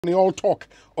They all talk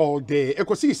all day.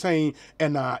 Ekosiisen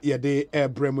and yede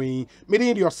bremwe.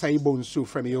 Meaning your saibon so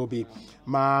from yobi.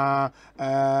 Ma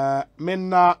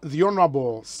mena the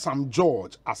Honorable Sam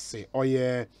George Ase or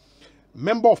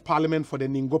Member of Parliament for the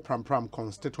Ningo Pram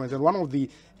constituency and one of the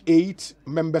 8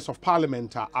 members of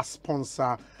Parliament are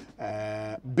sponsor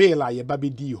Bela ye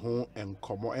baby di hon and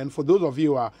komo. And for those of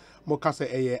you who are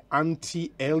mokase a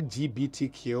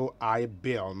anti-LGBTQI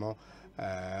bill, no.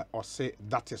 Or say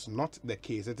that is not the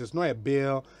case. It is not a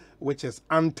bill which is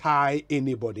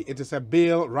anti-anybody. It is a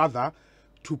bill rather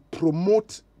to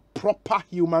promote proper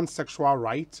human sexual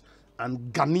rights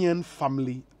and Ghanaian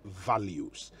family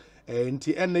values. And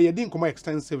you didn't come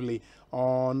extensively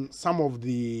on some of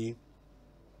the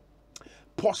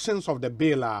portions of the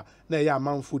bill na ya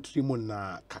manfo trimun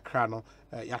na kakrano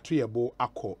yatoyebo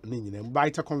akọ ninyine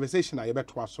but a conversation I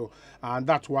beto so and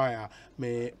that's why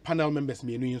my panel members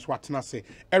me enu so atena say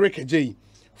Eric J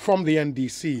from the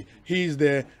NDC. He is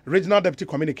the regional deputy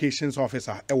communications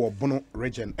officer ewo Bono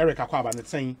region. Eric akwaba ne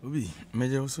sen obi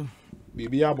meje so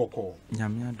bibi aboko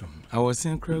nyame adom I was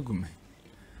saying kragume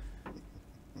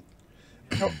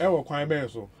ewo kwan be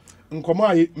so nkomo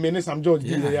ayi me ne Sam George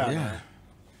yeah.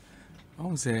 I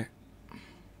won't say,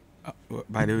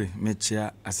 by the way,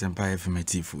 Mecha Asempa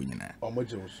affirmative, you know.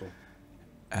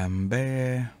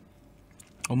 Be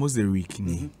almost a week,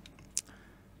 ni.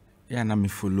 Yeah, na me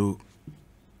follow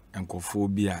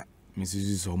Ankophobia,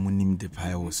 Mrs. Omonim de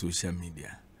Pie or social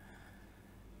media.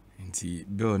 And see,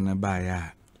 Bill na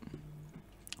buy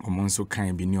so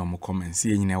kind be near more comments,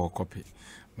 see in our copy.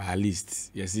 But at least,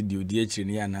 yes, the DH in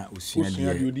Yana,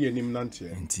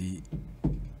 Usia, and see.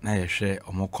 Na ye share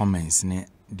omo comments ne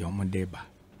de omo deba.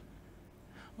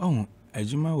 Oh,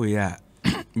 adwuma we a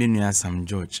me nua Sam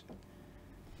George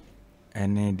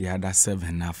ene the other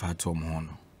 7 na fa to omo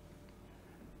no.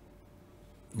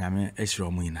 Nyame ehire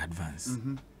omo in advance.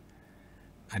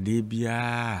 Ade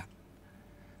bia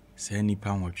se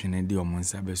nipa nwotwe de omo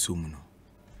nsa besum no.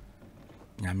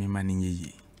 Nyame mane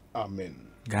ye. Amen.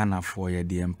 Ghana for ye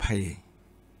the empire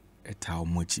eta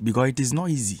omochi because it is not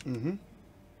easy.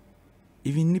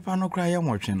 Even nipa no cry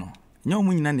yamotwe no nya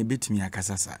omu nyina ne betimi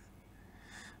akasasa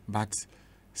but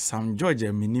Sam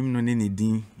George minim no ne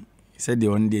din said the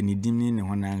on the ne din ne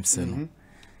honam se no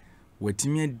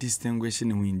watimi distinguish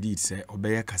ne indeed say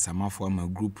obeye kasamafo ama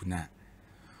group na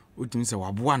otumi se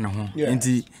waboa ne ho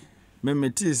enti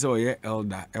memeti se oye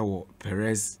elder ewo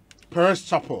Perez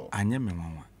Chapel anye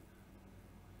memwa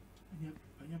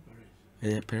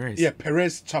Perez yeah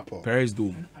Perez Chapel Perez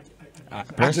Dome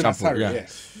Perez Chapel yeah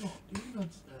yes.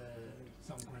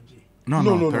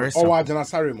 No. Perez Chapel. Oh,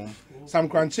 Janasari mom. Sam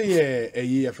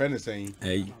Crunchy a friend is saying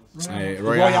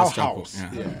Royal House.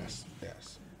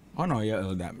 Yes. Oh no, yeah,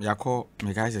 elder. Yako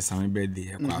me guys say some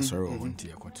birthday kwa sorry won't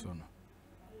ya kwato no.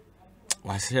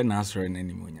 Wa share na sorry na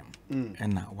animonyam.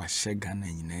 Na wa share Ghana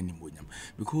nyina animonyam.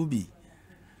 Because bi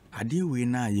ade we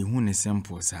na ye hu ne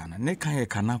simple sana. Ne kan ye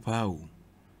kanapa o.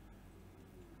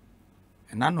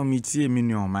 Na no metie me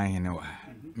nu o man hene wa.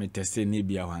 Me teste ne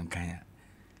bia wan kan ya.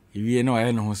 Iwie no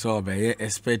aye no so be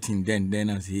expecting then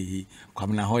as he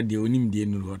come na ho de onim de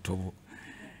no to.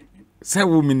 Say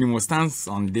we minimum stance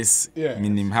on this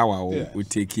minimum how I will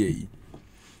take care.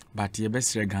 But ye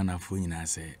best Ghana for nyina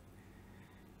say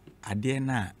ade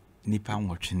na nipa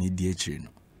nwotwe ne die chire no.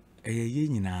 Ye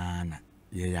nyina na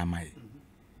ye yamai.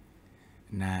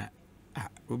 Na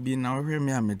obi na ohwe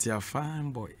me ameti a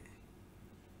fine boy.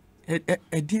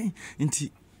 Ede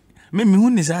nti me hu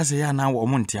ne sa se ya na wo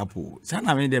mo ntiapo sa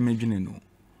na me de medwene no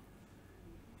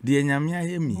de nyame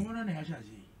aye mi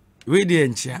we de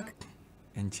enchia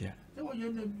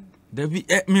da bi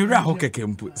me ra ho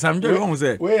kekempu Sam George won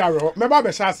say we are me ba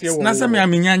be sha se wo na se me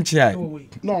amenya nchia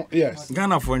no yes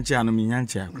Ghana for nchia no menya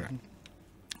nchia kra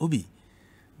obi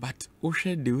but o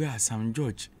hwe the way Sam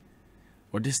George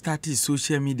or the start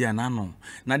social media na no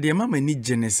na de mama ni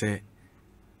gene se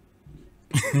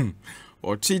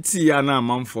or chiti ya na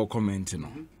amamfo comment no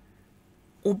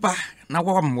oba na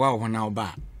kwa mwa ho na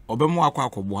oba obemu akwa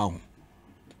akoboa ho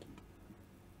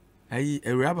ayi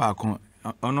ewraba akon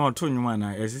ono oto nwuma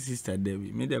na yes sister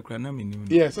Debbie me de kra na minim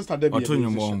no yes sister Debbie oto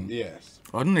nwuma yes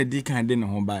ono na di kan de ne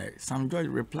ho bai Sam George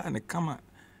reply na kama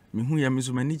me hu ya me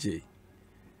so manije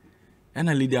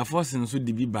ena Lydia Force nso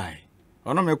di bi bai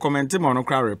ono me comment me ono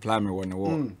kra reply me wo ne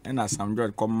wo ena Sam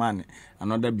George come man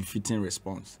another befitting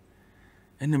response.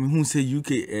 And who say UK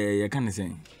you can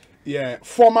say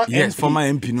former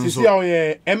MP no so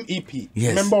MEP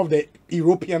yes. Member of the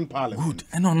European Parliament. Good.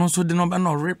 And no so the number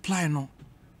no reply no.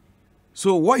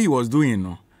 So what he was doing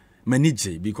no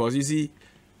manage because you see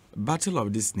battle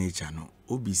of this nature no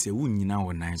obi say wo nyina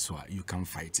wo nan so you can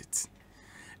fight it.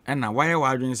 And now why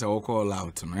are you saying call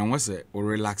out? And what's a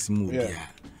relax move? Yeah.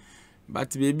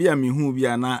 But baby, I mean, who be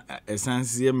an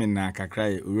essence, I mean, I can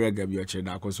cry, Urega be a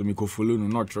cheddar, because we could follow,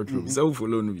 not true, so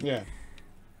follow me. Yeah.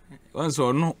 Once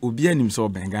or no, Ubian him so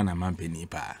bangana mampeni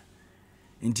pa.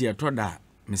 Inti a toda,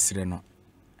 Miss Reno.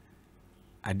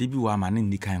 I did be one man in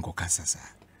the kind of Cassasa.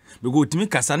 Because to me,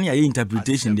 Cassania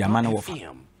interpretation, the manner of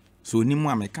him. So, ni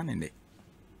more mechanic.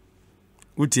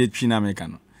 Uti China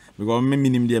mechano. Because me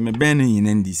minim de me burning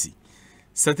in NDC.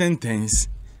 Certain things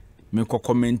me ko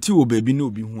comment o baby no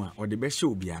bi hu a o de be hye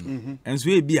obi ano. Enso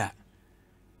e bia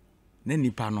na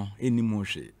nipa no eni mo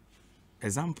hwe.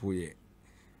 Example ye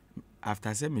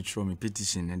after say me throw me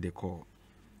petition and they call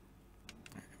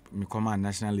me command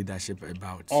national leadership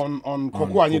about on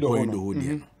Koko Anyi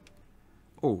do.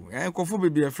 Oh, Kofo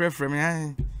baby a frɛ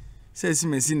me say si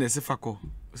me si na se fako.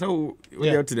 So we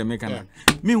out to the mechanic.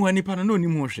 Me when nipa no ni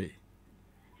mo hwe.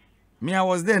 Me, I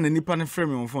was there and the Nippon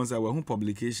frame on phones. I were home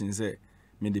publications say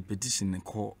made the petition and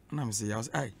call. And I'm saying, I was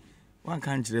one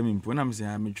can't tell me. When I'm saying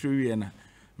I'm a true and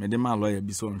made my lawyer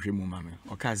be so on shame, mamma.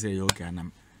 Or can say, okay, and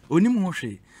I'm only more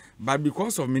shame. But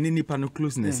because of many Nippon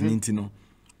closeness, Nintino,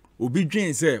 Obi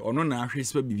Jane say, or no, I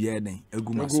should be a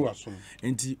gumas.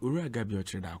 And the Ura Gabio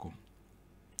Chedaco.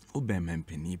 Obem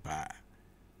Penipa.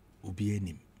 Obi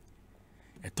enim.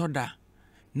 A toda,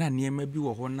 na near maybe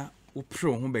or honor, or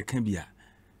pro home can be.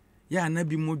 Ya na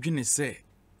bi mo dwene se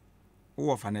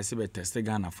wo fa na se be test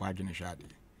Ghana for adwene hwade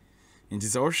nti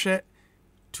se wo hwe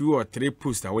 2 or 3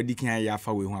 posts a wadi kan ya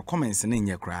fa we hu comments na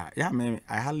nya kra ya me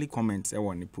I hardly comment e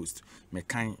won the post me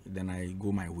kan then I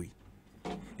go my way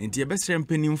nti e be sere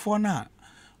mpanimfo na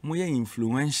mo ye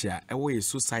influential e wo ye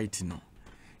society no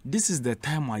this is the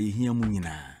time why you hear mu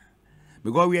nyina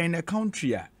because we are in a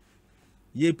country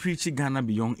ye preach Ghana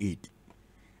beyond aid.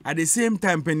 At the same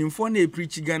time, penny for a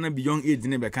preach Ghana beyond age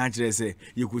never can't say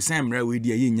you could say right with the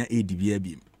yin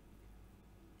ADB.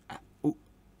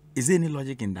 Is there any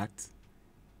logic in that?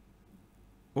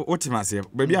 What am I say?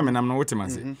 Baby, I mean, I'm not what am I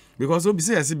say? Because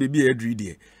obviously, I see baby every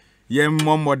day. Ye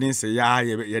more modern say, ya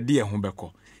dear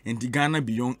Humbeko. And the Ghana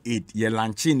beyond 8, ye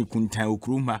lanchini kunta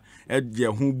ukruma at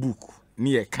your home book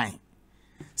near kind.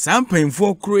 Some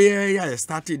painful career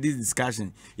started this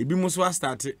discussion. It be most was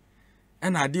started.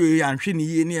 And I do ya nhwe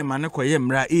ye ne ma ne koye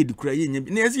mra aid kura ye nya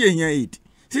na ese ye hia aid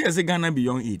se ese Ghana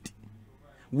beyond aid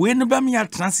we ne ba me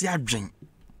atrase adwen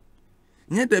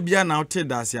nya da bia na ote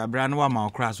da se abra ne wa ma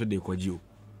okra so de kwaji o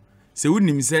se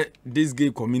wonim se this gay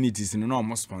communities no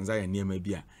no sponsor ya ne ma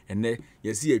bia ene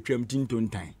ye se atwam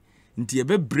tintontan nti ye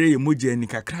be bre ye moja ni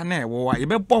kakra na e wo wa ye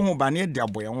be bo ho ba ne de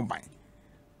aboye ho ban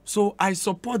so I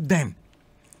support them.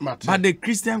 But the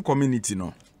Christian community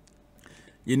no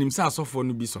yenim sa sofo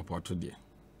no bi support to there.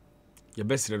 Ye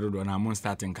best redo do na mon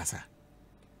starting kasa.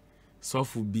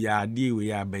 Sofo bia de we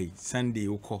ya bai Sunday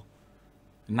ukọ.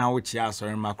 Na wo chia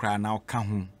asori makra na ka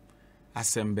ho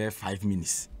assemble 5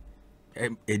 minutes.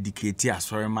 Educate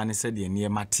asori man said the near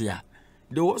matia.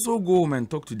 They also go home and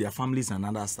talk to their families and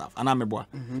other stuff. And ameboa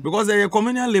because they are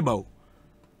communal labor.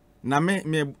 Na me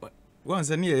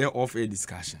once near off a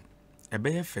discussion. E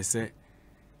be ye fese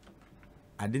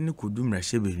I didn't could do my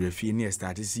shebe refi near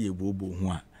start to see a bobo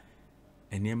one.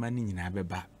 And near money in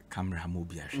Abeba camera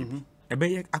mobile.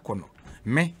 Ebey akono.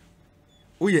 Me,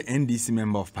 we are NDC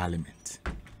member of parliament.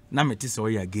 Now me tis all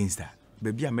against that.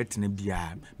 Baby, I met in a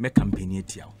beer, me campaign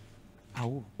it yaw.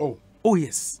 Oh,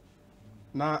 yes.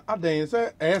 Now, I then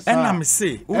say, and I'm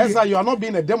say, you are not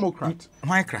being a Democrat.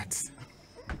 Why crats?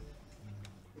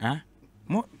 Huh?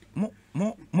 More.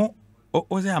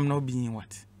 I'm not being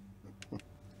what?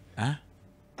 Huh?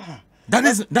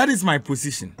 That is my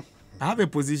position. I have a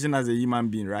position as a human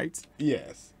being, right?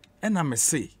 Yes. And I may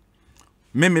say,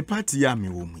 me party ya mi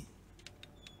womi.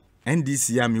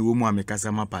 NDC ya mi womu ame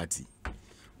kasama party.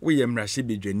 We yem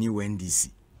rashibe jweni wa NDC.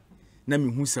 Na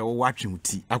mi hu se wo watwe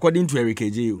uti. According to Eric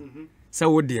Ejeyo. Say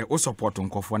wo de o support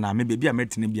nkofo na me baby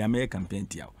ametene bia me campaign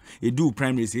tia. Edu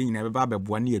primary say nyina beba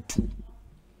beboa na etu.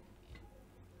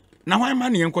 Na why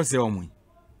man yen kwose omu?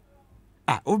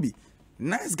 Obi.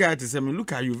 Nice guy to say me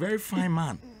look at you, very fine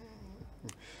man.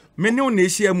 Me ne on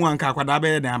ehia mu anka akwada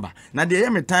be dan ba. Na de ye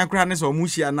me tan kra ne so mu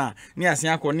hia na ne asen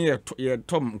akọ ne ye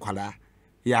tom kwada.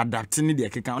 Ye adapt ne de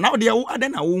keka. Na de ye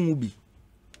adan na wo mu bi.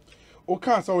 O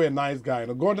can say we a nice guy.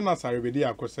 No Gordon Asaribedi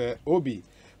akose Obi.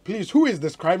 Please, who is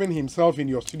describing himself in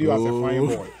your studio as a fine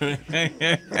boy?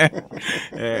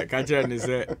 Catcher and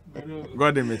say,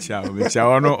 Gordon Michao,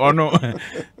 ono.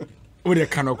 O de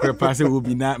cano crepa say will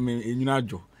be not me in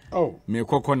Najo. Oh, me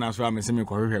coco na so me say me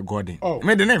correct Gordon. Oh,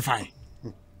 me the name fine.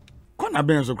 Kona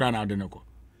ben so cry na de nko.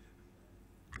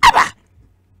 Aba.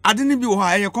 I didn't be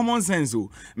why common sense.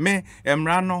 Me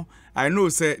emrano. I know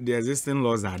say the existing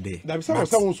laws are there. There be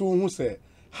someone who say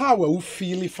how will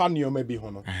feel funny or maybe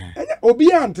hono.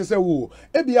 Obi ante say wo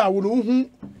ebi a wo no hu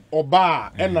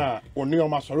oba e na oni o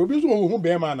ma sori obi so wo hu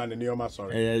be ma na ne o ma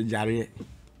sori. Jare.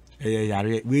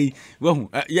 Yare we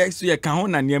yes you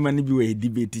can na niema ni bi we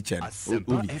debate teacher.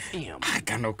 I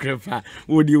cannot crepa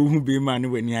wo di hu be ma ni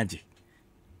wani age.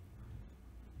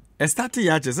 I started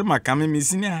yache say makame me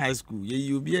senior high school ye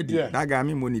you be di that guy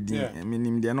me money di me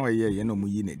nim de na ye no mu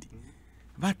yi na di.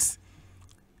 But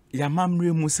ya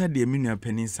mamre mu sa de me nua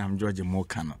panin Sam George mo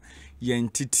ka no ye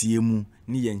ntitie mu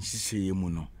ni ye nhihye mu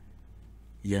no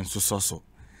ye nsososo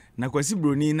na kwasi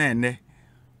broni na ene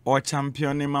o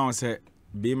champion ni ma o se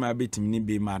be ma betim ni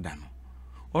be ma da no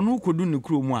ono kodu ne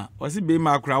kuro mu a o se be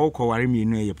ma akura wo koware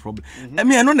mienu ye problem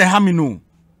me eno na ha me no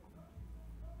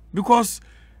because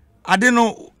ade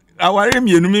no aware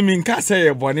mienu mi nka say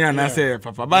ye bone ana say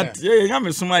papa but ye nya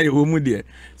me soma ye ho mu de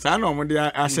sa na omo de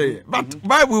ahye but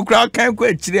bible kura kan kwa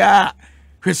akiri a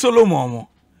hwe Solomon mo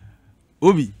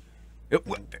obi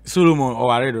Solomon o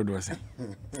ware do say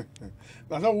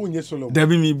na so wo nye Solomon da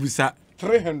bi mi busa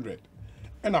 300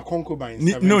 and a concubine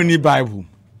 7 no ni bible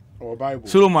or bible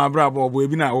Solomon abrabo obo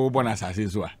ebi na wo bo na asase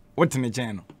so a what ne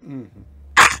chen no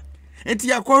enti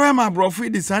yakore ma brofo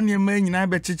di sane ma nyina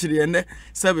be chichire ene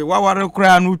sebe waware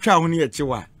kura no twa ho ne ye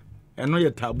chiwa eno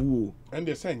ye tabu o and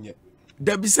they say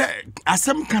da bi se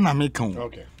asem kana me kan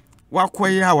okay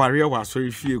wakoye aware wa so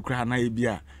fie kura na ebi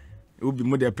a obi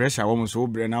mo de pressure wo so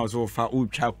bre na so fa o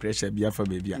twa pressure bia fa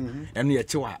bia eno ye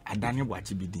chiwa adane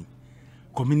bwachi bidin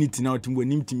community na otimbo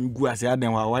nimtimi gu ase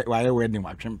adan wa ye wedding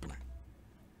wa twempena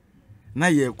na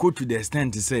ye go to the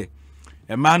extent say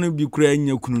e ma no bi kura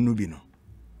anya kunu no bi no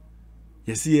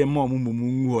yesi ye mo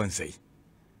mu onsei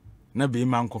na be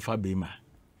ma nkofa be ma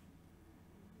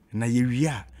na ye wi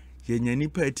a ye nya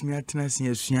nipa atimi atena se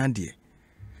asua de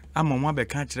ama mo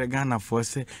abeka kire Ghana for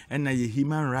say na ye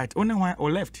human right one why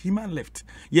or left human left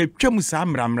ye twam sa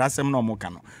mramrasem na omo ka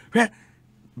no hwe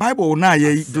bible na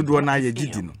ye dodo na ye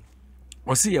gidi no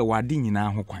o se ye wade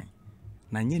nyina ho kwan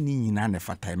na nye ni nyina na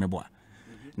fatai mebo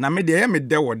na me de ye me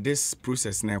de wo this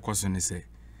process na ekoso ne say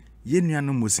ye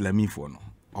nuano muslimifo no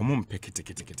omum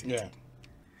pekete yeah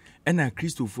and a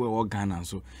Christopher or Ghana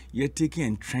so you're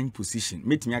taking a trend position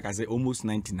meeting I say almost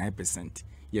 99%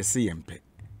 yes see MP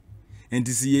and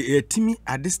to see a team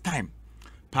at this time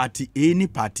party any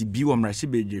party B or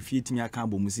Mrashibe defeating a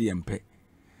cambo musi MP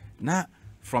now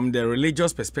from the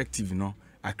religious perspective you know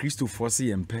a Christopher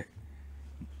see MP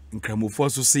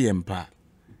Nkramofoso see MP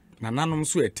na nanom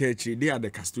so etechi they are the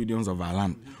custodians of our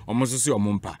land almost see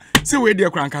omumpa say we dey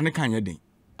kranka ne kan yedin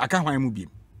aka hwan mu bi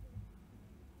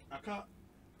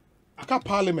aka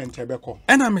parliament ebeko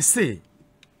and I may say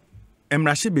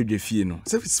Emrashe bedwefie no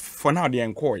so for now they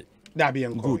enquire that be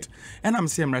enquire good and I'm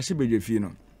say Emrashe bedwefie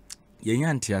no ye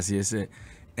yanti ase say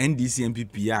NDC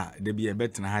MPP a de be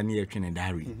betena ha ne yetwe ne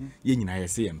diary ye nyina ye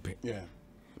say MP yeah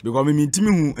because me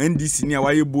mintimi hu NDC ne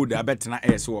waye board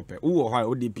abetena so ope wo ho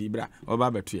ODP bra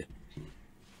oba betue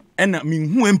and me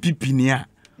hu MPP ne a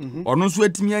ono so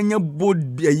atimi anya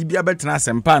board ayi bia betena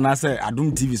sempa na say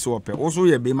Adum TV so ope wo so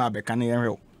ye be ma beka ne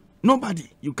yenwe nobody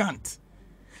you can't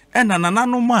and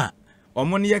nanano ma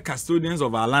omo ne custodians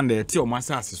of our land e ti omo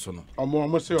asase so no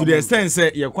omo say to the extent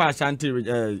say ye kwa Ashanti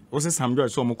wo say Sam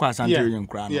George so omo kwa Ashanti yen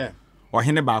kra no yeah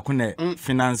ohene ba ko na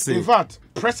finance in fact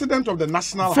president of the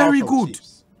national very house good of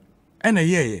chiefs. And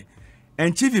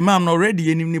and chief imam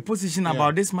already in the position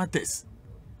about this matters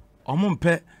omo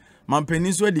mpe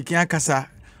mampeni so di kan akasa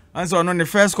answer on the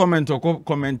first comment or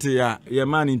comment ya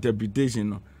man interpretation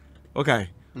no okay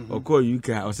oko you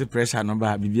can or say pressure no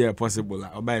ba bibia possible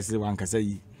or ba say wan kasa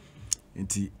yi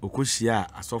enti okohia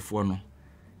asofo no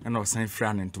na osan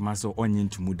fra na ntoma so onye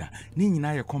ntumuda ni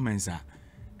nyina ye comments a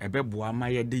ebeboa ma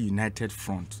ye the united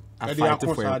front a fight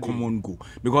for a common goal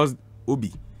because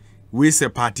obi we say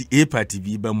party A party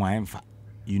B be mo emfa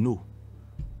you know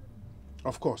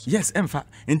of course yes emfa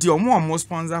enti omo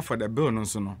sponsor for the bill no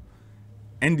so no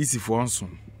NDC for onso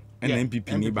and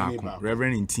MPP ni back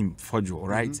Reverend in team Fojo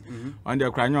right on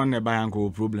the cry on the bank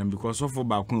problem because so for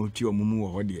back on ti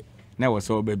omumu wo de na we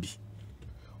so baby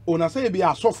ona say be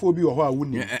asofo bi wo ho a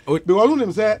wuni because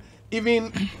wuni say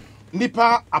even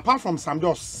nipa apart from Sam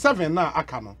George 7 na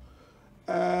aka no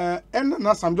and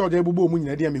na Sam George ebubo mu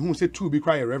nyina de me hu say 2 be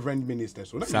cry reverend minister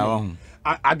so na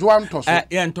adwan to so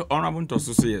yeah to honorable to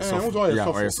so say so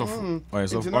yeah so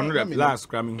on the last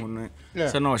cramming hu no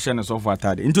say na o share no so for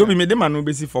atade nti obi me de ma no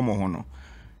be si form ho no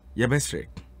ye be strek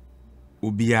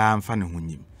obi a mfa ne ho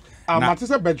nyim na te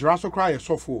say bedra so cry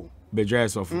so for bedra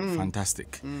so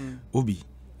fantastic obi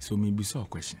so me be so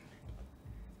question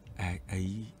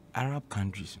Arab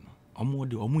countries, no,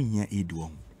 the here aid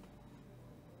one.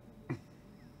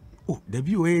 Oh, the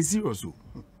BOA is zero so.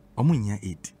 Here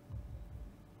aid.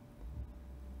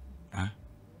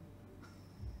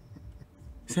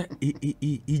 Say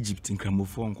Egypt in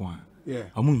Cramophone, yeah.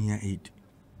 Here aid.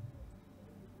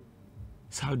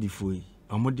 Saudi for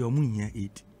here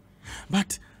aid.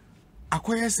 But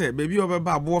akwaya say baby over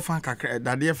babo fan kakra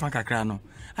dade fan kakra no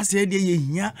ase dey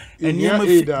hia enema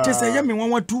just say me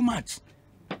wan too much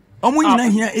omo nyina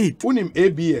hia 8 unim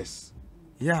ABS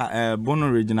Bono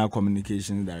Regional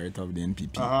Communications Director of the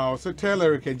NPP. So tell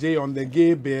Eric J on the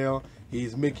gay bill,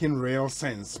 he's making real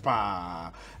sense,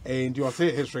 pa. And you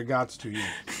say his regards to you.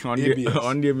 On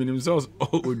the minimum source,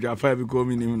 oh, Jaffa become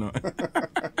minimum.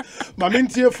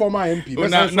 Mamintia for my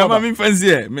MP. No, Mammy fancy,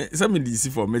 some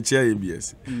DC for me chair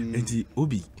ABS. And he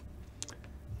Obi.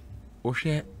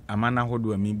 Oshe, a man who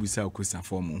do a mibusa kusa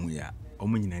form who ya,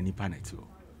 omun any panet.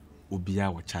 Obi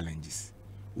our challenges.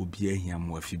 Obi here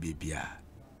more fibia.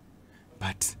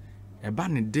 But a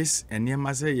ban this and near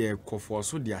Massa ye for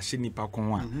so the ashini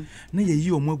pakon. Na ye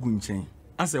you more gunchen.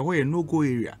 As a way no go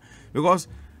area. Because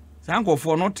Sanko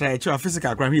for not try to a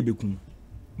physical crime he become.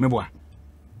 Meboa.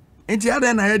 And the other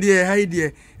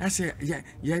idea, I say,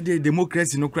 yeah, the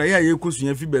democracy no cry, you could see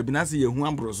every baby, Nasi, you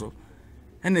ambroso.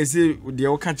 And they say, they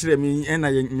all catch me and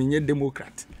I mean, a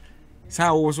Democrat. So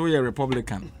I was a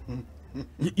Republican.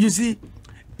 You see,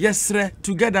 yes, sir,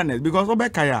 togetherness, because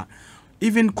Obekaya,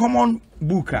 even common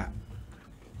booker,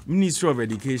 Ministry of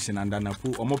Education and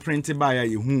Danapu, or more printed by a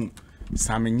whom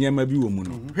some in Yamabi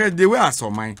woman. They were so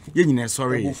mine, you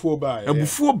sorry, before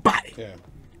buy.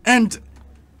 And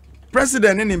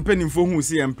President and penny for who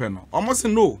see Empeno, almost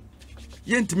no.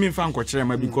 Yent me fan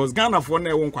coachema because Ghana for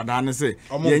ne won kwadane say,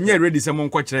 ye ready someone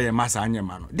coachere ye massa anya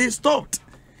man. They stopped.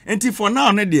 And for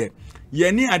now, ne dear, ye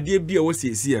ni ade bi a wo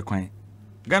see a kwan.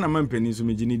 Ghana man penny so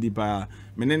me gini di pa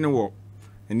menene wo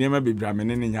enema bebra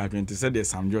menene nya adwente said there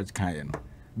Sam George kan ye no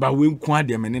but we kwa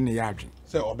de menene ya adwen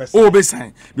say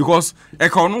obesan because e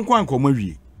ka ono kwa nkomo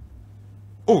wie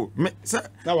oh me say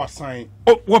that was sign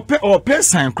oh pay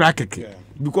sign crack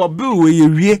because bill we ye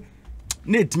wie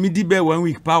na etimi di be 1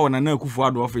 week power na Akufo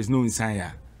Addo office no insan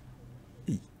ya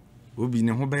obi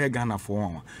ne ho be Ghana for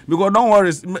one because don't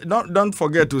worry don't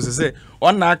forget to say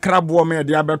on na krabo me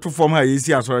de abeto form ha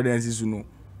yesi asore den sisu no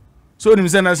so nim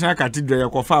say national cathedral ya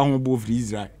kofa ho bo free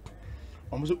Israel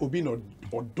almost obi no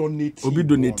or donate obi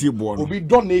donate bo no obi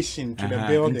donation to the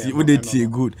building we dey tie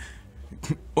good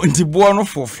onti bo no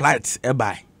for flight e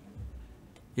buy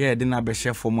yeah de na be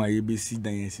share form a ye be si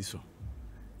dan yesi so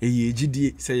ye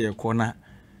gidie say ye kona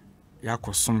ya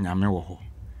kosom nyame wo ho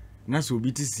na so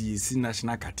obi ti si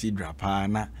national cathedral pa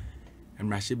na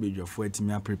emrahye bedwafo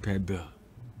atimi prepare bill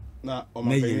na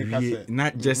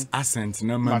not just assent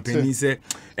no man penny say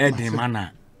eden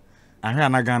mana ahwe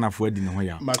na Ghana for edi ne ho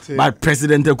ya but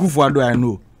President Akufo Addo I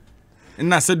know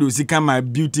na said o sika my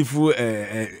beautiful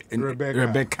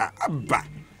Rebecca abba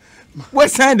we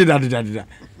signed that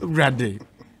ready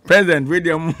President we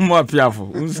dey more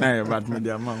piafo unsan about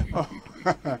media man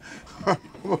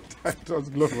that was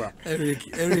global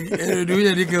Eric do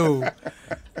you go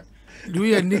do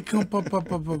you nick papa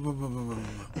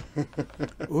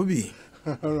Obi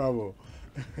bravo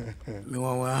me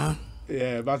wa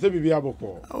yeah but say bibi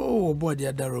aboko oh boy the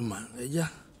other Roma eja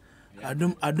I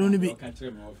don't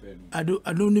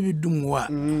be dum wa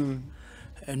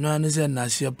eno an say na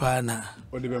sia pa na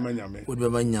odi be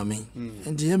manyame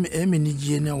and ye me ni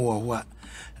gie na wo ho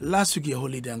last week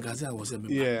holiday and gaza was a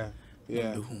yeah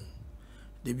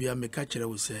they be me catch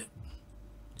we say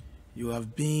you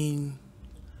have been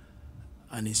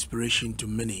an inspiration to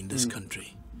many in this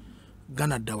country.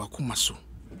 Ghana dawa kumaso.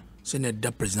 Sene da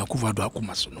President Akufo Addo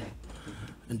akumaso no.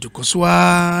 Nti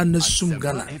koswa na sum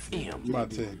Ghana.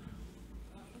 Mate.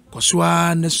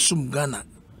 Koswa na sum Ghana.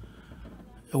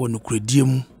 E wono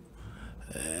krediem.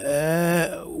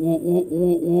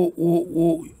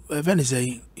 Even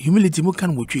say humility mo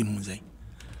kan wotwe mu say.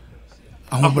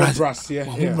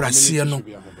 Ahombrasie no.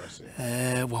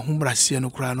 Wahombrasie no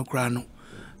kra no.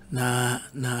 Na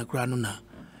kra no na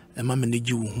ema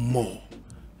menegi wo mo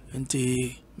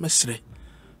enti mesre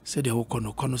said the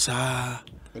kono sa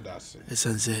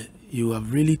essence you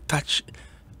have really touched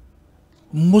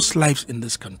most lives in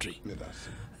this country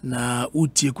na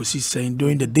uti Ekosiisen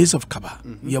during the days of Kaba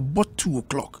you bought 2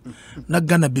 o'clock na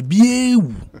Ghana bebie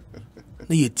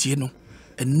na yetie no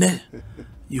and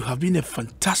you have been a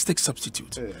fantastic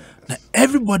substitute now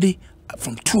everybody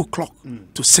from 2 o'clock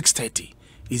to 6:30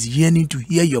 is yearning to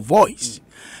hear your voice.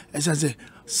 As I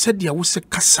said, ya wuse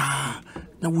kasa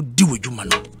na wudi wejuma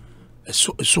no.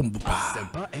 Eso mbupa.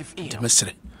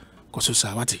 Temesre. koso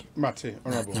sa wate Mate,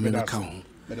 honorable. nyame beka ho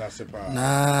Medase pa.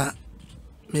 na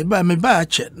me ba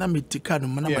che na me tika no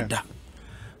na mada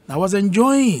na I was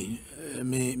enjoying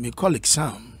me colleague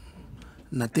Sam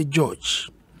Nate George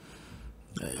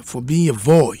for being a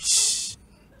voice.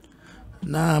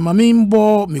 Na mami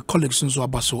mbo me colleagues nso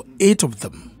abaso 8 of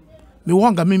them. Me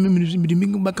wanga me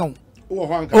meka ho.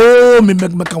 Oh me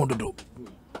meka ho dodo.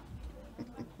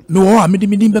 Me wo me di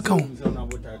meka ho.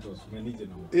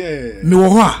 Yeah. Me wo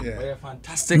ha.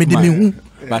 Fantastic. Me di me hu.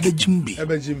 But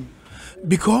Ebejim.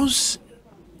 Because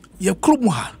ye club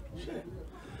ha.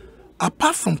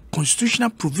 Apart from constitutional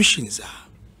provisions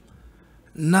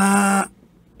na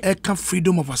eka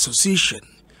freedom of association,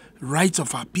 rights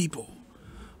of our people.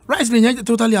 Rights are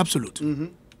totally absolute.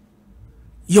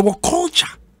 Your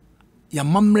culture, your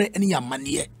mamre and your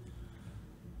manier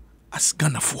as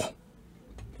Ghana for.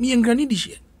 Me and granny this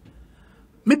year.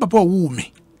 Me papa woo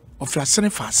me of your son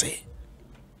fase.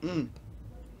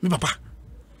 Me papa.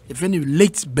 If any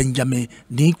late Benjamin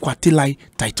ni Kwatilai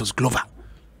Titus Glover.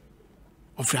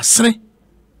 Of your son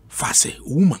fase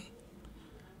woman.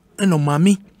 And on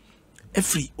mommy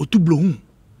every otublo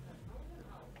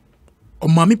o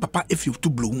mami papa if you to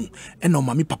blow and o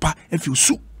mami papa if you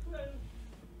su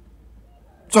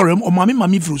sorry o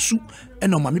mami if you su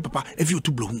and o mami papa if you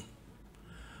to blow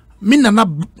me nana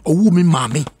o wu me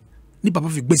mami ni papa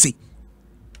fi gbese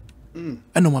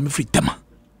and o mami free tema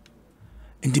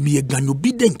and me ye ganyo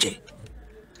bi denche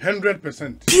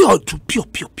 100%. pure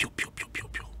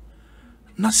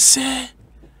na se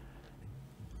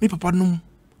me papa num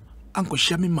anko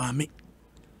shia me mami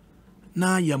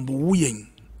na yambo wuyen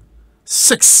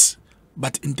 6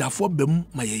 but in therefore bem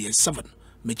my year 7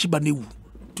 me chiba newu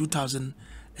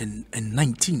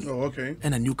 2019 okay.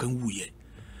 and a new can wu ye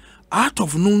out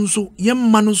of nunso yem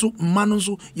manunso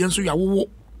yenso ya wo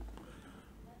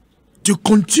to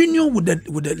continue with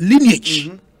the lineage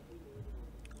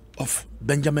of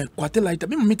Benjamin Kwatelaita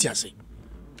me metiase.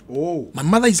 Oh, my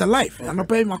mother is alive. Okay. I'm not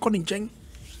paying my calling cheng.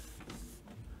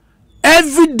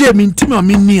 Every day me intima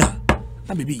me near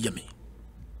na baby yummy.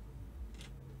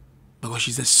 Because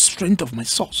she's the strength of my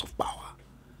source of power.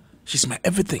 She's my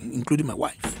everything, including my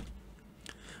wife.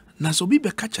 Na so be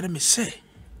catcher me say.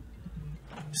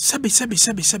 Sabi. Touch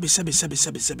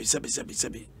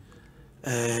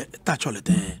all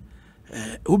the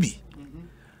Obi.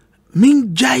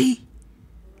 Min jai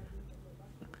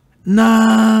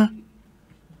na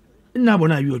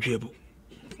bona wi otwebo.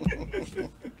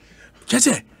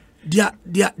 Chese dia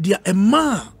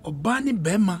ema obani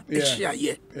bema ehia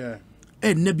ye. yeah.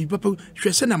 Na bi papa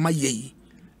hwese na maye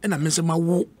na mense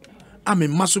mawo ame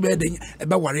maso be den e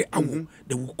be ware awo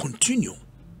they will continue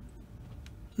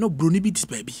no broni bi this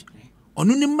baby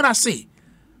onu ni mra se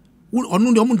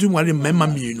onu de omuntu ware mema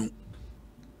mienu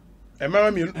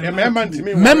mema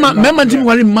ntimi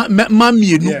ware ma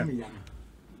mienu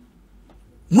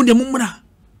mu de mu mra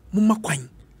mu makwan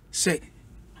se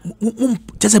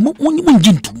tese mu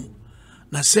njintum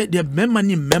na se de mema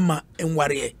ni mema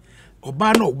enware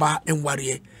oba na oba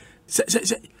enware se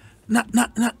na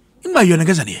imba yo na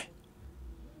gaza ne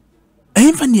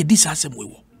fa ne di sa asem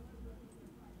wewo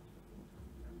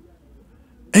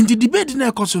and the debate na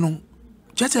ekoso no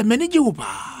just a manage wo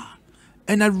pa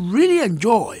and I really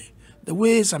enjoy the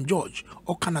way Sam George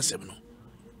or kana sem no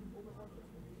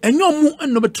enyo mu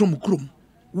eno betrom krom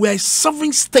we are a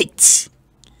sovereign state.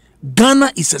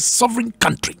 Ghana is a sovereign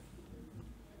country.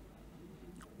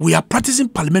 We are practicing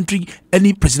parliamentary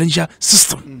any presidential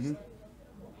system.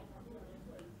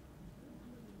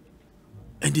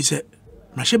 And he said,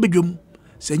 Mashebedum,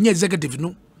 say executive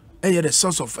no, the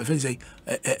source of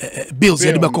bills,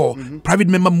 private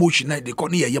member motion, they call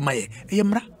near Yamaye,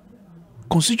 Yamra,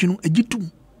 constitutional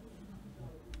ejitum.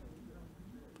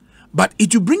 But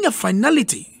it will bring a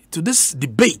finality to this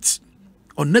debate,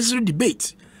 unnecessary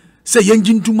debate. Say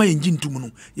engine to my engine to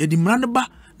mono, ye demandaba.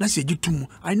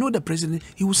 I know the president,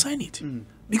 he will sign it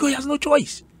because he has no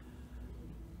choice.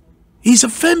 He is a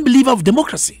firm believer of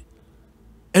democracy.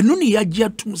 And only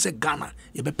to say Ghana,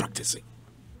 you be practicing.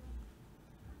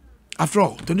 After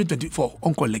all, 2024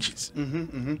 on elections.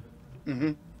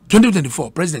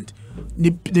 2024 president, the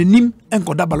nim and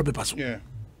Kodabalo Pepaso. Yeah.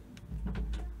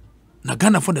 Na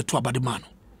Ghana for the two about the man.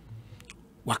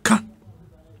 Waka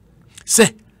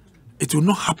say it will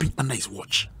not happen under his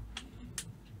watch.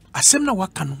 Asem na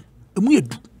wakano emu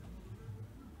yedu.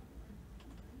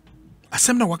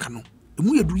 Asem na wakano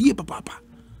emu yedu ye papa.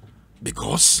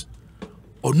 Because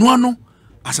onuano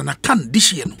as an akan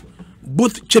this year no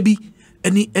both Chebi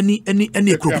any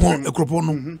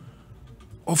ekropon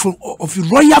of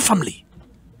royal family,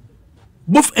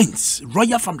 both ends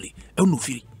royal family enu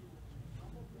firi.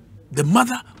 The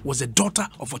mother was a daughter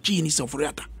of Ochini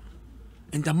Soforiata.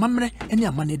 And the mamre any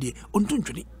a money de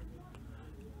untunchuni.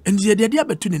 And the idea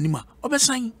between anima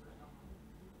obesign.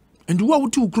 And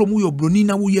what two chromo your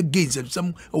bronina will your gains and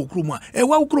some okroma.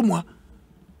 Wow chroma.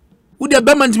 Would the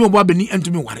Berman to me wabeni and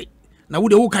to me worry? Now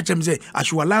would the whole catch him say, I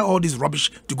should allow all this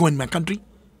rubbish to go in my country?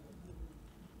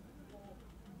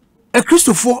 A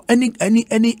Christopher, any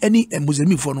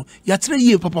Muslim for no, ya 3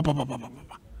 years, papa.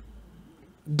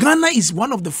 Ghana is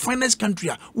one of the finest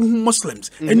countries who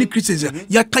Muslims, any Christians,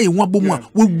 ya kai wabumwa,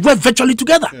 we work virtually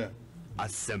together.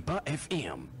 Asempa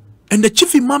FM. And the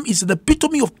chief imam is the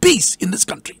epitome of peace in this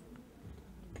country.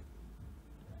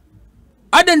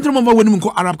 I don't remember when we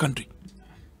go Arab country.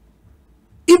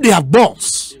 If they have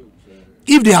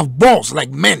balls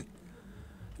like men,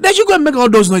 they should go and make all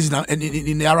those noises now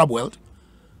in the Arab world.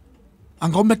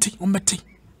 And go beti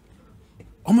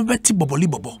boboli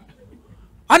bobo.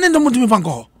 And then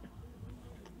the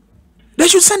they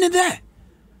should send it there.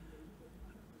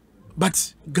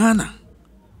 But Ghana,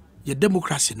 your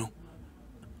democracy no.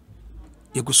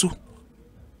 You go so.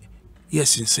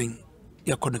 Yes, insane.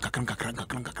 You call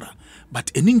kakra.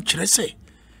 But an interest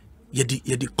you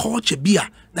the culture beer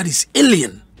that is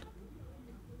alien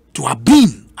to our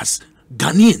being as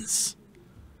Ghanaians.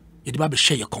 You the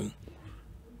share your con.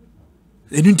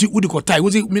 They didn't would you tie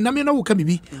was it me can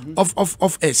be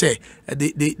of say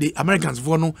the Americans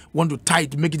want to tie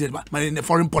to make it in the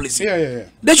foreign policy. Yeah.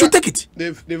 They should take it.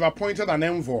 They've appointed an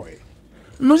envoy.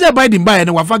 No, they're Biden by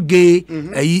and wafa gay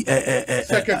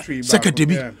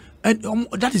secretary. Yeah. And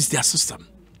that is their system.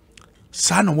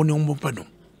 Sana woni ompano.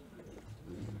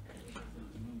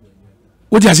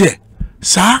 What do you say?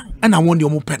 Sa and I want the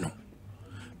ompano.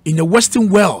 In the Western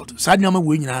world, sa nyama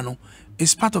we nyina no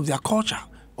is part of their culture.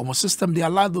 Almost system, they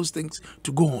allow those things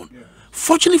to go on. Yeah.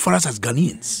 Fortunately for us as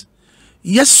Ghanaians,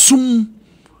 yes, sum,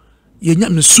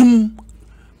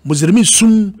 Muslim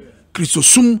sum, Christo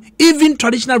sum, even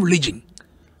traditional religion,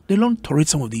 they don't tolerate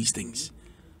some of these things.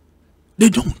 They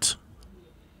don't.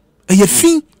 A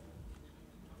yefin,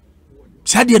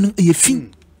 Sadian a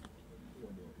yefin,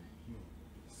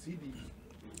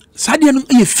 Sadian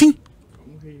a yefin.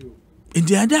 In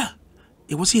the other,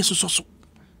 it was here so.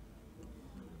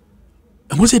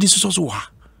 And what said this is also wah.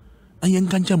 And young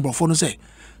can't bro for say.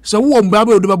 So who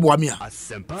baby do babuamia?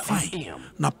 Fine.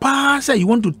 Now pa say you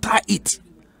want to tie it.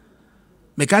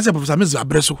 Make us a professor Miss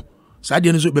Abreso.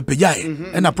 Sadian is be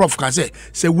payai. And a prof can say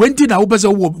when did I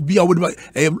will be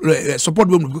a support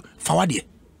women forward.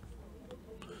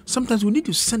 Sometimes we need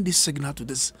to send this signal to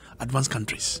these advanced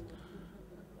countries.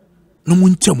 No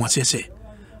one tell what say.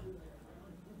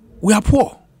 We are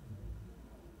poor.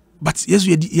 But yes,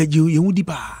 you would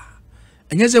deeper.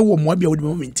 And yes, I will more be a wood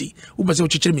moment. Who must have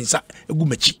chicken means a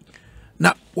gumachi.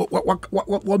 Now,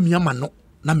 what me man no,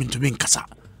 namin to be in Casa.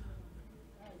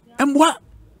 And what?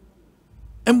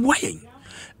 And why?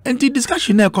 And the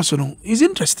discussion there, Kosono, is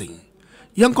interesting.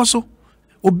 Young Koso,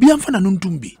 Obian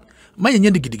Fananuntumbi, my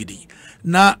giddy.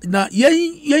 Na,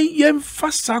 ye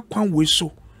fast kwan we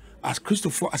so as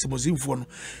Christopher as a Muslim for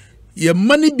ye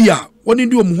money beer, when you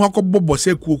do a muhako bobo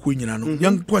say kuku in no,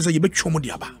 young Posa, you bet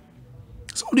chomodiaba.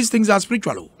 Some of these things are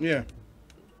spiritual. Yeah.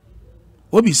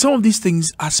 Obi, some of these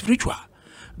things are spiritual.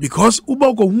 Because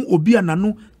Uba go obi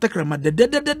ananu tekrama de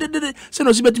se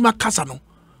no sibetima kasa no.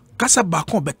 Kasa ba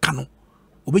kon be kano.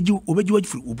 Obeji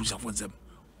wajfiri ubusa for them.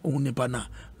 Oh nepa na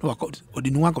no akot odi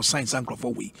no akọ sign san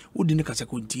crofo we. Odi ne kasa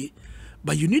kontie.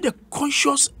 But you need a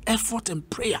conscious effort and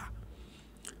prayer.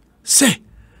 Say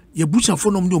ye busa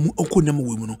for no mu okonam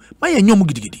we mu no. Ma ye nyom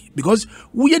gidigidi because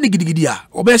we ye ne gidigidi a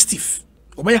obe stiff.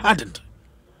 Obe hardened.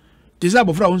 Desire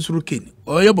for our king,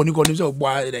 or your bonny calls of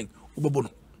boy, then, Ubobono.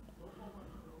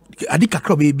 Adika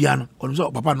crabby piano, or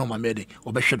so papa no mamede,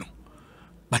 or Beshano.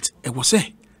 But it was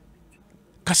a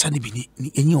Cassani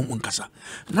in your own casa.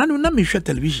 None of me share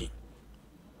television.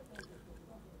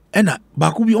 Enna,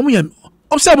 Bakubi Omium,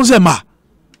 observe ma.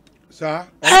 Sir,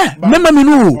 remember me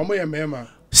no. Omoyama.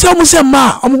 Some say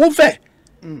ma, I'm fair.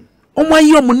 Oh my,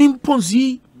 your monim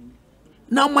ponzi.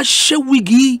 Now my she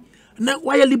wiggy. Now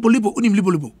why a libo unim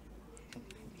libo.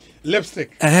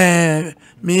 Lipstick.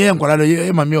 Me and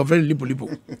Guarada, my me very lipo.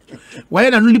 Why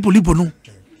not lipo no?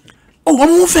 Oh,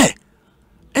 I'm fair.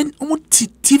 And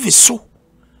TV so.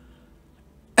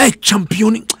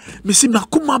 Championing. Me see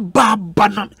Nakuma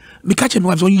Baba. Me catch him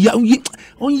was on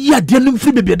ya dear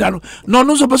free baby.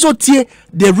 No, so tear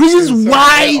the reasons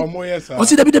why. Or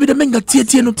see the menga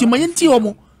tear no timayanti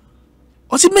omo.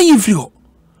 Or see me free.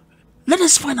 Let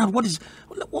us find out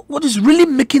what is really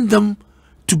making them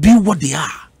to be what they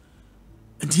are.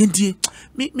 And me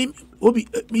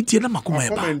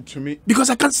because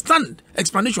I can't stand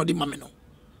explanation of the mameno.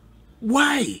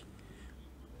 why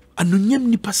anonyam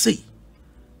nipa say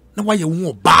na why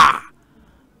you ba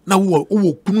na wo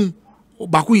kunu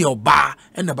baku ye oba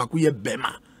and na baku ye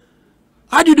bema.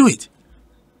 How do you do it?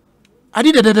 I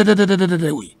did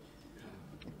the way.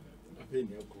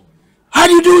 How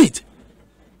do you do it?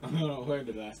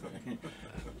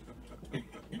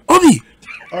 Obi,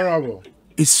 Honorable.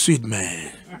 it's sweet,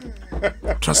 man.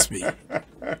 Trust me.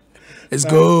 It's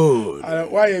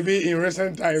good. Why you be in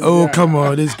recent times? Oh, come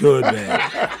on. It's good, man.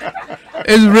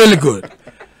 It's really good.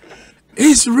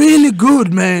 It's really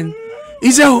good, man.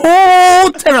 It's a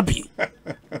whole therapy.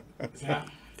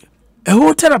 A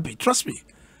whole therapy. Trust me.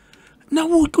 Now,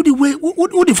 what do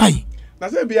you find?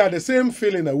 That's be the same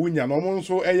feeling that we no one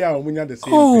so the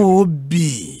same. Oh,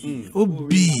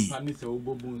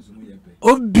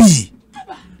 Obi.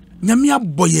 Nyamia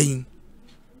boyen.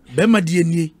 Bema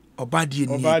dieni, oba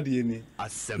dieni.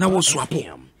 Na wo swap.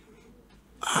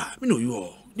 Ah, me know you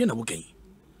all. You na working.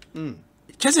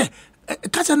 Chese,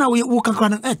 kasa na we kankwa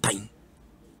na time.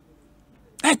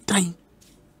 Time.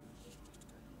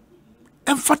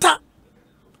 Emfata.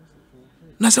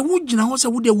 Na se wo gina ho se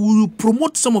wo de will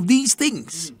promote some of these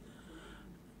things.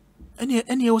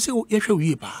 Any wo se ye hwe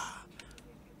wie pa.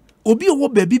 Obi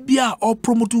owo baby bia or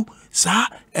promote sa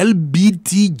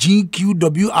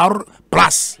LBTGQWR+.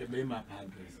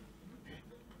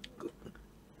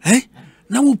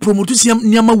 Now we promote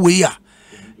nyama we ya.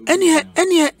 Any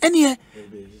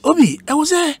Obi, I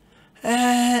was ye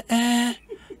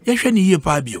hwe ni ye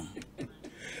pa biom.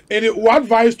 What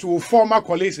advice to former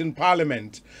colleagues in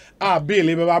parliament are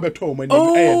Billy Babato when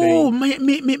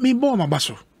me bomb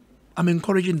basso. I'm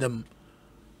encouraging them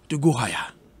to go higher.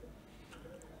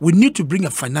 We need to bring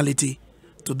a finality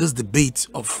to this debate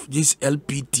of this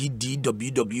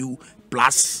LPTDWW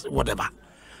plus whatever.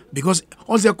 Because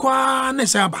also kwa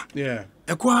nesaba. Yeah.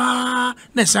 Kwa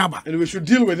nesaba. And we should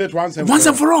deal with it once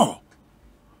and for all.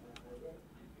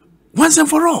 Once and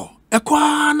for all.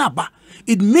 Kwa naba.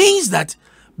 It means that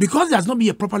because there has not been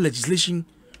a proper legislation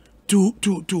to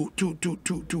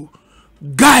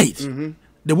guide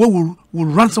the way we'll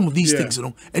run some of these things, you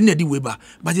know, and near the Weber,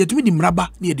 but yet to the Mraba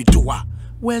near the Towa,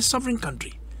 we're a sovereign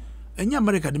country. And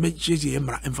America, we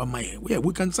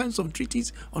can sign some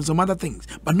treaties on some other things,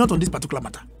 but not on this particular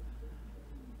matter.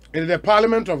 And the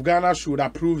Parliament of Ghana should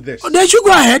approve this. Oh, they should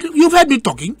go ahead. You've heard me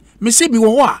talking.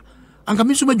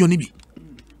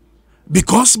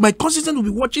 Because my constituents will be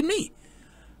watching me.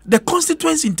 The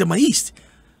constituents in Tema East,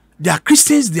 they are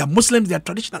Christians, they are Muslims, they are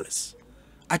traditionalists.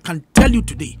 I can tell you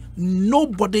today,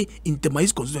 nobody in Tema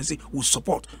East constituency will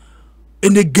support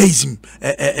any gayism,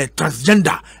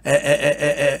 transgender,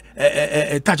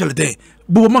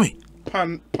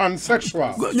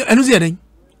 pansexual.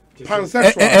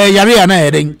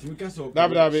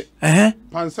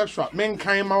 Pansexual. Men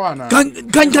kind mawana.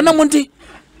 Can monte?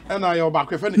 And I your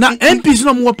back. Now MPs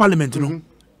no more parliament, no.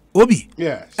 Obi.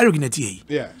 Yes.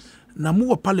 Yes. Na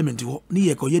more parliament ho ni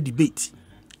ye koye debate.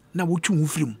 Na wo twu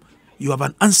film. You have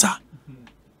an answer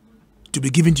to be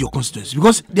given to your constituents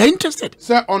because they are interested.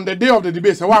 Sir, on the day of the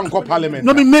debate, one call parliament.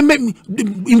 No, and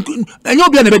you'll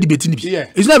be a debate. Yeah.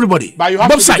 It's not everybody. But you have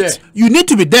both to be sides. there. You need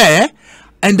to be there,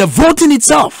 and the voting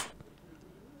itself.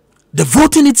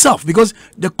 Because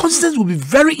the constituents will be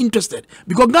very interested.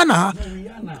 Because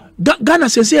Ghana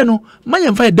says, you know,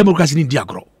 my fire democracy in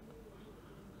Diagro.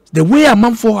 The way a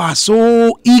man for are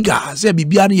so eager, say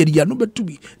Bibiani, no but to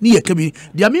be near Kemi,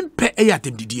 they are mean pay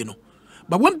atem did you know.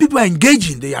 But when people are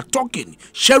engaging, they are talking,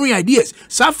 sharing ideas,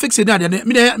 start fixing that.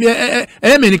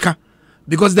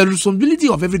 Because the responsibility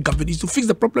of every government is to fix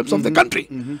the problems of the country.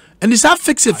 And they start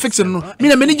fixing.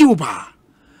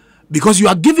 Because you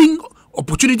are giving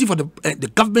opportunity for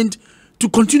the government to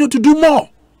continue to do more.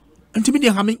 And to me,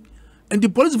 they're coming. And the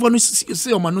police want to say,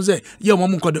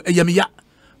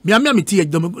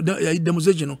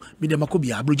 demonstration,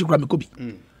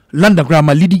 London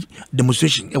grammar leading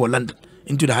demonstration in London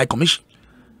into the High Commission.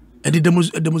 And the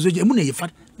demonstration,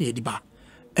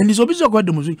 and it's obviously got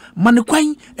demonstration.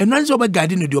 Manquine and runs over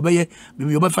guiding the obey,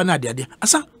 maybe over Fanada.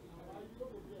 Asa.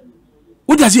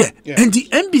 What does here? And the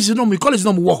MPs, we call it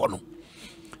no war. No.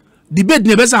 Debate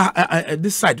never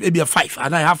this side, maybe a 5,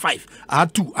 and I have 5, I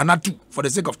have 2, and I have 2 for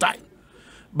the sake of time.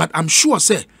 But I'm sure,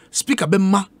 say, Speaker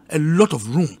Bemma, a lot of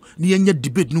room. The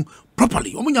debate no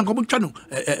properly. Channel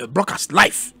broadcast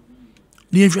live.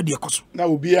 That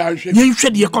will be a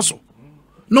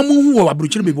no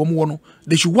more who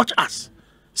they should watch us.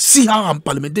 See how our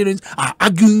parliamentarians are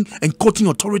arguing and quoting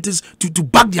authorities to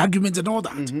back the arguments and all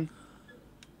that.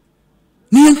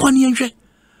 Then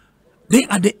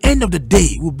at the end of the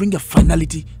day, we'll bring a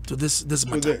finality to this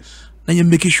matter. Then you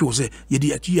make sure say you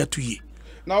did a year 2 years.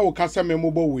 now we cast a memo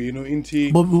we no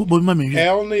into mami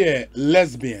L ne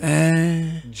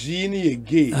lesbian G ne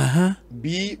gay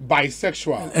B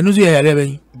bisexual eno so ya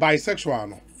rebe bisexual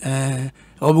no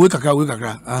we kakra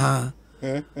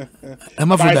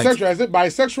bisexual is it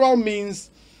bisexual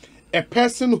means a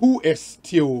person who is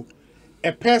still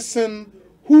a person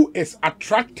who is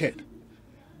attracted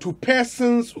to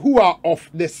persons who are of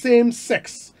the same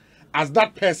sex as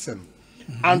that person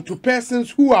and to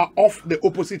persons who are of the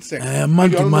opposite sex.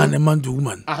 Man to man, and man to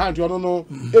woman. You don't know.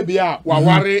 Ebia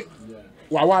waware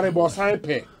bosan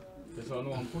pe.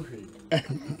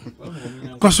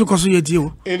 Koso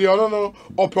yeti. And you don't know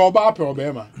ope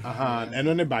obema. And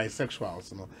only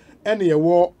bisexuals no. And you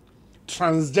were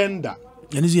transgender.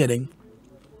 And is here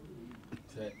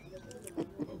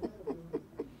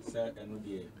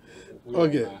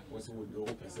Okay.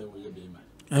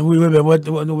 And we were what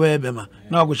bema.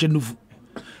 Now go shenufu.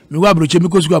 Me wa broche me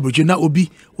kosu broche na obi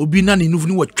na ne nufu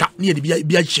ni wo twa na ye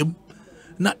bi ahyem.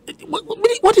 Na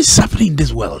what is happening in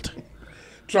this world?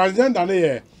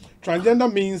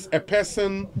 Transgender means a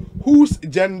person whose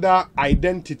gender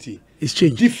identity is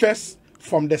changed differs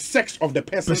from the sex of the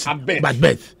person at birth. At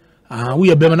birth.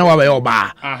 We are bema na wa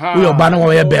oba. We oba na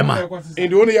wa bema.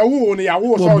 And only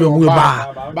yawo so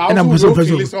oba. And I'm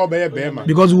so bema.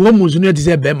 Because we almost know to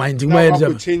say bema in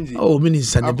the oh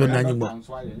minister na do na nyimbo.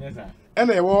 And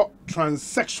they were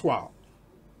transsexual.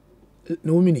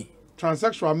 No meaning.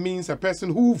 Transsexual means a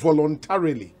person who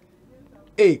voluntarily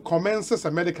commences a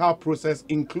medical process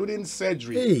including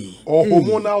surgery or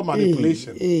hormonal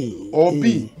manipulation, or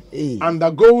B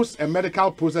undergoes a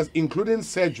medical process including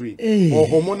surgery or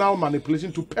hormonal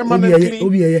manipulation to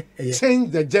permanently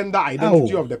change the gender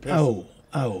identity of the person.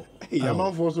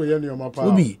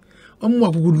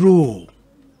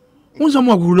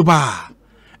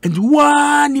 And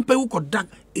one nipa who could duck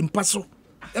in Paso,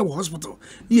 hospital,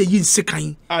 near yin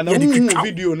sekai. And a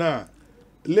video now.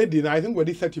 Lady, I think we're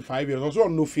 35 years. Also,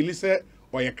 no Phyllis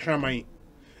or a cramine.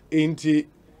 Ain't it?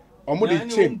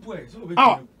 Omudi chain.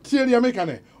 Thierry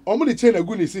American. Omudi chain a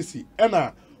good sissy. And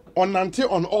on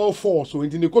Nante on all fours, so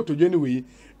in the court to January,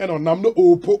 and on Namno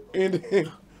Opo and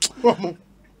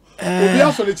we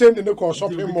also the chain in the car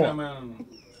shopping mall.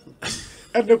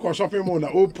 And the car shopping mall,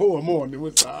 Opo or more.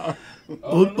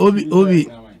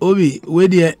 Obi, where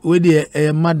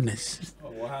the madness.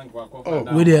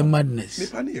 With a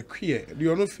madness.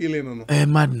 You're not feeling a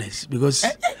madness because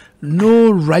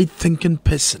no right thinking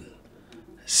person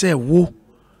say wo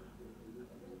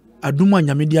aduma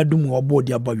nyame dia dum obo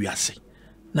dia ba wiase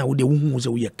na wo de wo hu say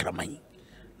wo ye kraman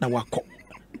na wako.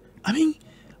 I mean,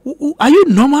 are you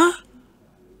normal?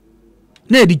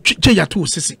 Na di che ya to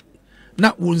sisi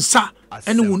na wo nsa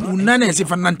ene wo nana ese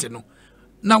fanante no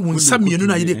na wo nsa mienu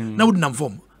na yede na wo nam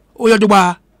form o yo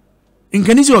doba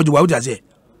nkanisi o doba wo dia say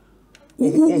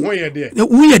we are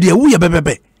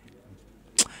bebe.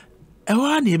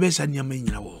 Ewa ni ebe sa nyama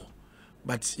nyina wo.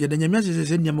 But ye da nyama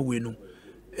se nyama we no.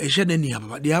 E hye na ni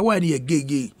haba. De awa ni ye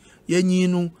gege. Ye nyi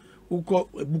no ukọ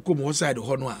buko mo side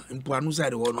ho no a mpo anu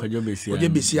side ho no. Oje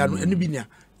besi anu enu bi nia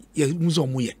ye muso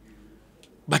mu ye.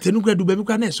 But enu kra du bebi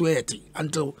kwa na so yete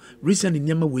until recently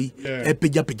nyama we e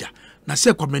peja. Na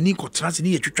se komani ko trans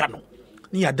ni ye twetwa no.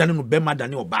 Ni ya dane no bema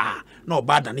dane oba. Na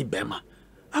oba dane bema.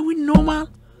 Are we normal?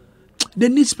 They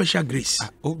need special grace.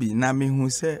 Obi na me hu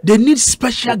say they need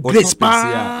special grace.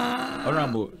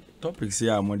 Honorable topics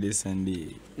here mo dey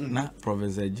Sunday. Na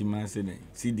Professor Jima say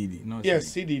CDD. No. Yes,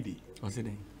 CDD. What's it?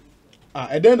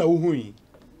 And then who hu?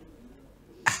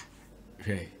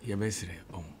 You best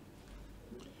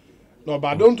No,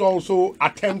 but don't also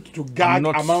attempt to gag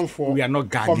amount for. We are not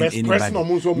gagging anybody.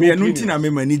 Me no nti na me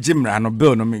mani gimra no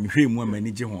bill no me hwe mu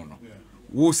mani gi ho no.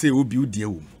 Wo say obi udie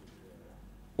wo.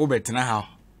 Wo betena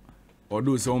ha.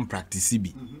 Although some practice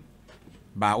bi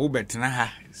ba wo betena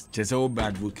ha chese wo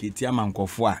advocate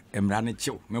amankofo a emra ne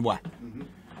chew mebo a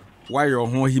why your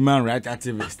human rights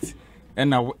activist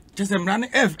and na chese emra ne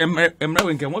emra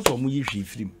we nkan wo so mu yi hwi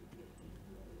firim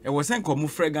e wo sen ko mu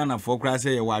frega na for kra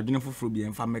say ye wa adwene foforo bi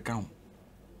emfa meka ho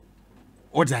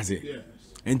o jaze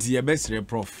enti ye besre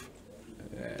prof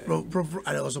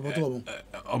I was supposed to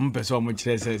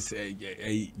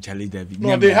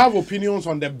no, they have opinions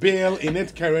on the bill in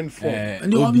its current form.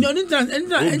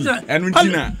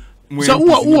 So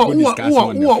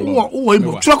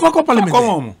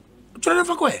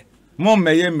Mom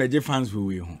may major fans will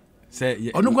we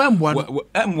say,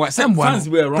 fans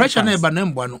were pressure never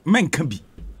men can be.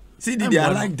 See, I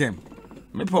like them.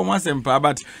 Me for once empire,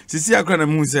 but see, I can't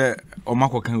move or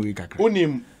Marco can we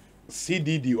onim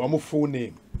CDD or full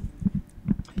name.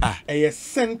 A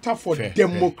Center for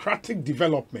Democratic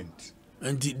Development.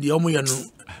 And the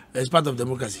Omoyano is part of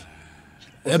democracy.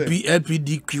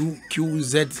 LPDQZ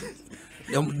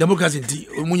democracy.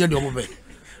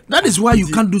 That is why you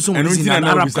can't do some of this in an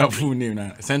Arab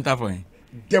country. Center for him.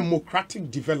 Democratic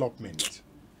development.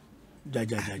 Do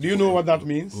you know what that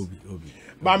means?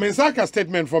 But Mensaka's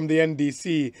statement from the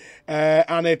NDC,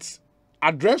 and it's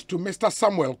addressed to Mr.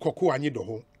 Samuel Koku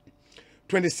Anyidoho,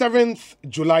 27th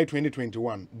July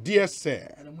 2021. Dear Sir,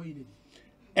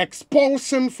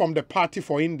 expulsion from the party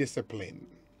for indiscipline.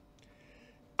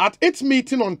 At its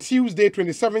meeting on Tuesday,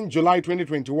 27th July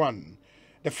 2021,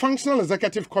 the Functional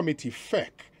Executive Committee, FEC,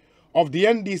 of the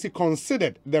NDC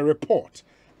considered the report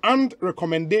and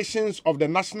recommendations of the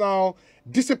National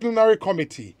Disciplinary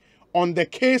Committee on the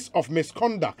case of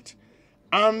misconduct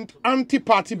and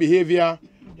anti-party behavior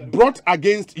brought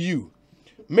against you,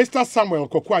 Mr. Samuel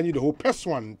Koku-Anyidoho,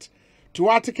 pursuant to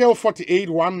Article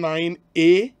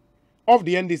 4819A of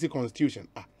the NDC Constitution.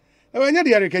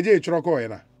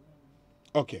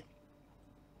 Okay.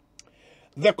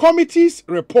 The committee's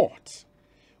report,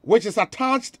 which is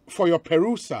attached for your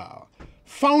perusal,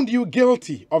 found you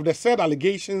guilty of the said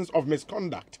allegations of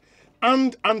misconduct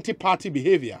and anti-party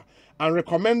behavior and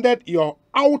recommended your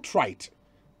outright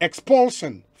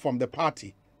expulsion from the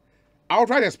party.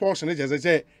 Outright expulsion is just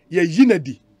say ye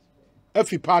yinedi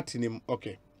efi party nim.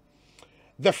 Okay.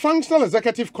 The Functional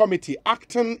Executive Committee,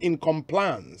 acting in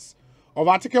compliance of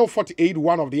Article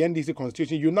 48(1) of the NDC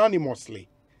Constitution, unanimously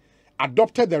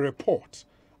adopted the report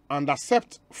and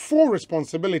accept full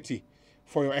responsibility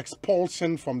for your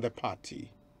expulsion from the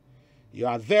party. You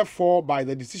are therefore, by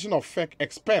the decision of FEC,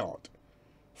 expelled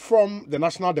from the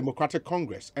National Democratic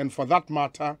Congress, and for that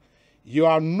matter, you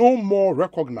are no more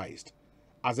recognized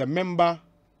as a member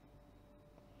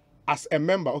of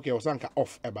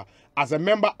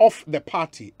the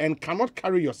party and cannot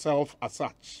carry yourself as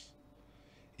such.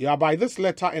 You are by this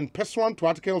letter and pursuant to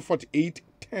Article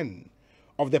 48(10)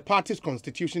 of the party's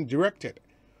constitution directed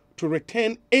to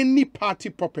return any party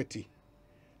property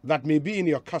that may be in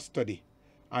your custody,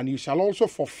 and you shall also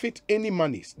forfeit any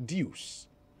monies, dues,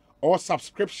 or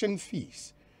subscription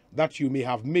fees that you may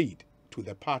have made to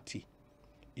the party.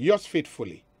 Yours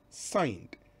faithfully,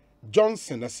 signed,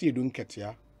 Johnson Asiedu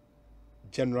Nketia,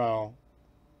 General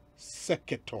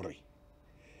Secretary.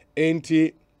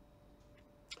 Enti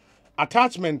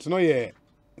attachment no ye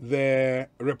the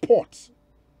report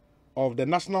of the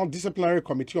National Disciplinary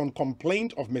Committee on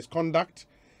complaint of misconduct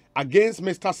against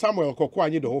Mr. Samuel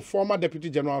Koku-Anyidoho, former Deputy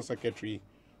General Secretary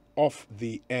of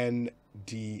the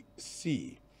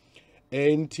NDC.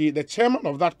 And the chairman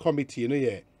of that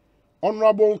committee,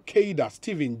 Honorable Keida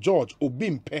Stephen George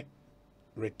Obimpe,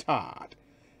 retired.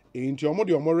 Into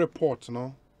your report,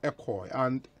 no, echo,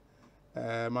 and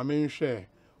my main share,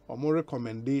 or more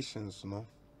recommendations, no.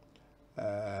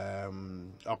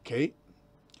 Okay.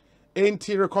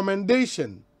 Into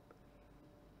recommendation,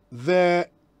 the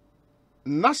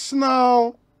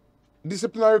National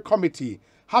Disciplinary Committee,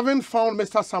 having found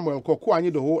Mr. Samuel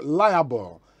Koku-Anyidoho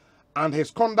liable and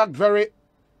his conduct very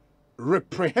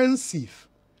reprehensive,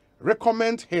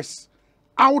 recommend his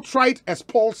outright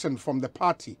expulsion from the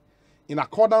party in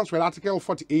accordance with Article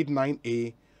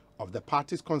 48(9)A of the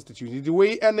party's constitution. The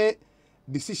way any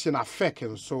decision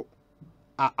affecting so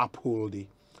are upholding.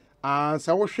 And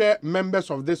so we share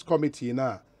members of this committee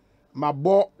now. My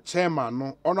board chairman,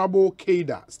 no, Honorable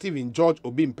Keida Stephen George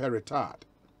Obimpe, retired.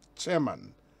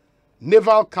 Chairman.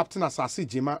 Naval Captain Asasi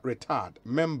Jima, retired.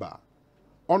 Member.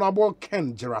 Honorable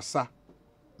Ken Jerasa,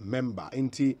 member.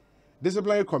 Inti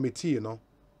disciplinary committee, you know.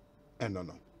 No.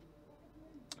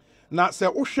 Now,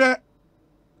 so we share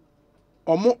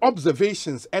or more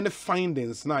observations and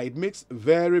findings now. It makes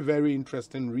very, very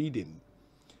interesting reading.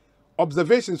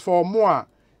 Observations for more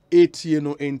 80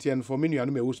 and for many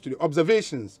studio.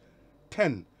 Observations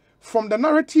 10. From the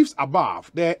narratives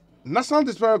above, the National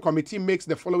Disciplinary Committee makes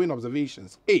the following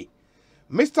observations. A.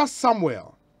 Mr.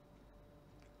 Samuel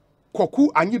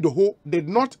Koku-Anyidoho did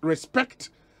not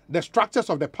respect the structures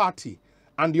of the party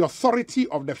and the authority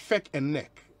of the FEC and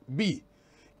NEC. B.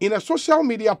 In a social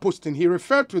media posting, he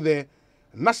referred to the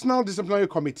National Disciplinary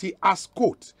Committee as,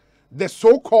 quote, the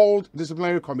so-called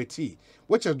disciplinary committee,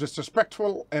 which is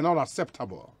disrespectful and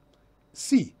unacceptable.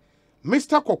 C.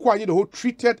 Mr. Koku-Anyidoho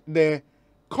treated the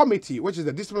committee, which is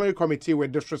the disciplinary committee,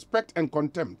 with disrespect and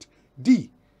contempt.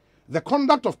 D. The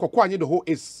conduct of Koku-Anyidoho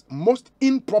is most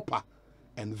improper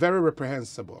and very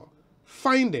reprehensible.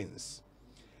 Findings.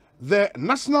 The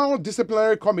National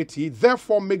Disciplinary Committee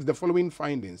therefore makes the following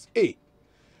findings. A.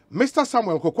 Mr.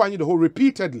 Samuel Koku-Anyidoho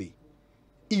repeatedly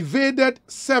evaded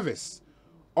service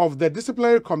of the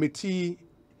disciplinary committee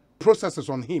processes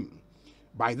on him.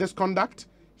 By this conduct,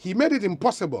 he made it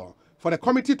impossible for the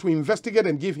committee to investigate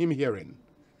and give him hearing.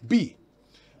 B.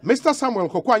 Mr. Samuel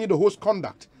Kokwanyidoho's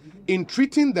conduct in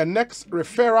treating the next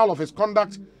referral of his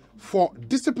conduct for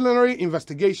disciplinary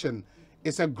investigation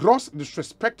is a gross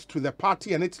disrespect to the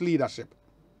party and its leadership.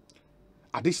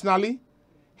 Additionally,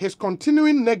 his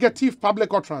continuing negative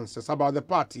public utterances about the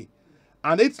party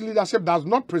and its leadership does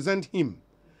not present him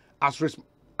as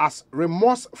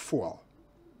remorseful.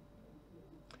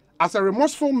 As a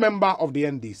remorseful member of the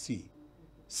NDC.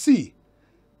 C.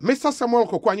 Mr. Samuel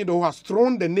Kokwanyidoho has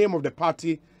thrown the name of the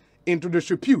party into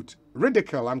disrepute,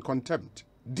 ridicule, and contempt.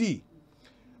 D.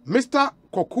 Mr.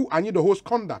 Koku Anyidoho's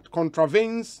conduct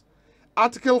contravenes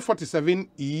Article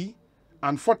 47E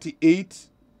and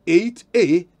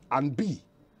 48(8)A and B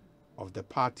of the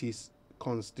party's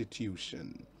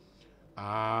constitution.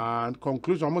 And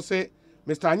conclusion, I'm going to say,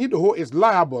 Mr. Anyidoho is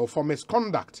liable for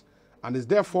misconduct and is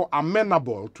therefore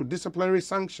amenable to disciplinary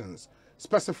sanctions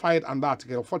specified under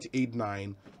Article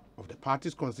 48(9) of the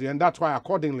party's constitution. And that's why,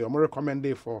 accordingly, I'm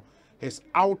recommending for his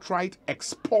outright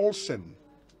expulsion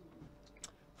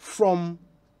from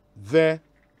the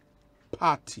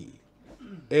party.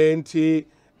 And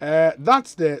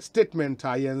that's the statement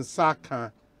I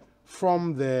Saka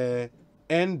from the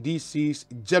NDC's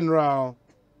General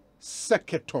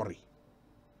Secretary.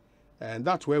 And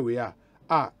that's where we are.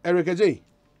 Eric J.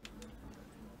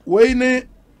 When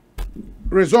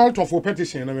result of a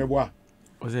petition,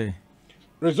 What's it?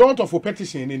 Result of a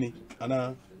petition, any?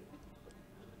 Anna.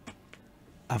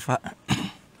 Afa.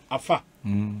 Afa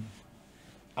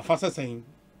saying.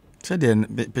 So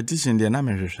the petition, the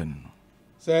nomination.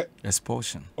 Say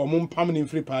expulsion. Or permanent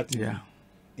free party. Yeah.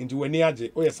 Into when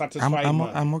you're satisfied.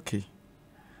 I'm okay.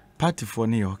 Party for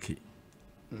me okay.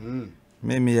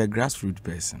 Me a grassroots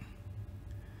person.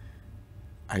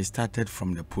 I started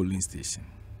from the polling station.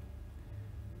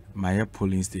 My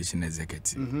polling station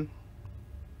executive.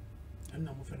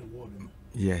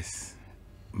 Yes.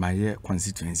 My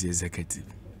constituency executive.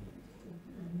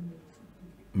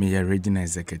 Me a regional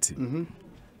executive. Me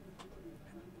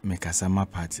kasama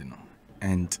party no.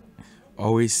 And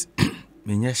always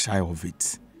me shy of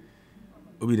it.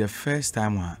 It will be the first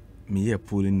time me a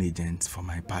polling agent for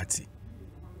my party.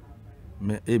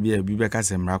 Me ebi a bibe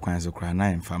kase mrakwan so kra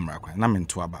na emfa mrakwan na me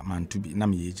nto aba man to be na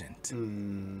me agent.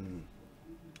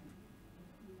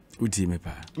 Uti me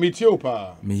pa. Me too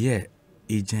pa. Me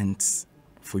agent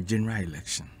for general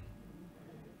election.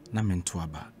 Na me nto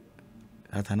aba.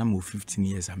 That na mo 15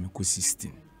 years am ko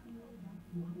 16.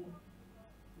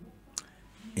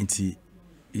 Enti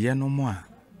ye no mo a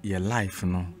ye life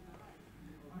no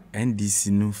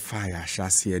NDC no fire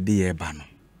shase ye de ye ba no.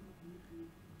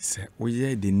 Say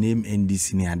we the name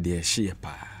NDC ni ade she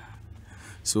pa.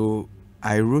 So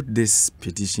I wrote this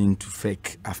petition to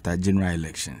fake after general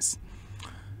elections.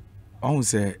 On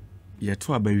say ye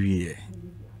to abawie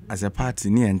as a party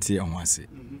ni ente on say.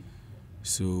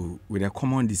 So with a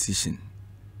common decision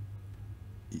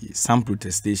some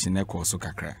protestation e call so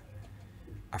kakra.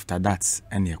 After that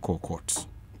and ye call court.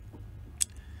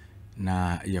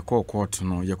 Na ye call court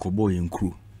no ye kobo in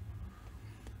crew.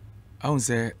 I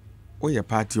say a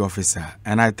party officer,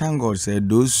 and I thank God said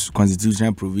those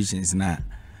constitutional provisions na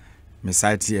me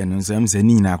cite and so am say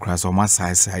ni na cross or my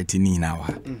site ni na wa.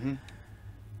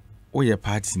 A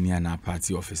party ni na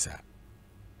party officer.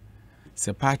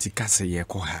 Se party kase ye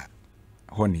ko ha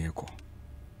ho ne ye ko.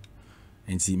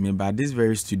 Enti me by this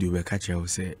very studio we catch you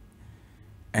say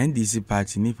NDC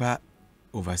party nipa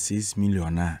over 6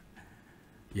 million na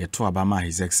ye to abama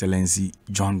His Excellency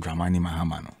John Dramani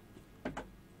Mahama no.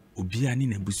 Obia ni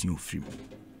na busu ofrim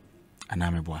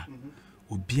anameboa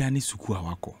obia ni suku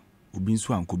awako obi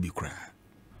nso anko bi kra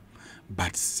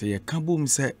but say ye kabom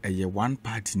say eye one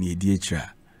party ni edi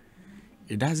akira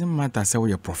it doesn't matter say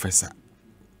we professor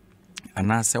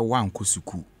ana say one ko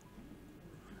suku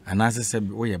ana say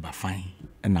we ba fine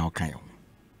na o kan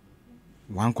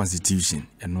one constitution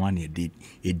and one edi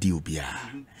obia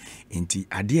enti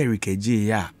ade erikeje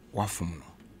ya wafom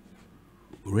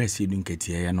no resi dun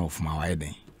ketie ya na ofuma wa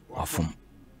eden wafom.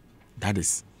 That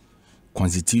is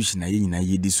constitution na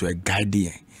ye this so a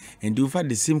guide and over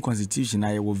the same constitution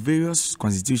I have various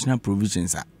constitutional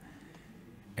provisions a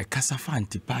kasafa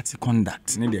anti-party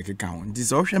conduct ne de keka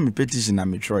this also me petition na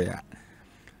me try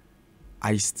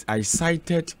I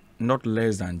cited not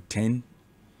less than 10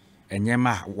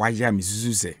 enyema waya me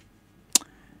susu say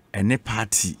any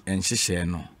party and share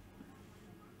no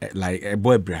like a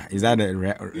boy bra is that the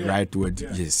right word?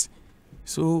 Yes.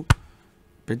 So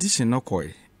petition no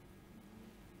koi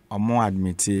omo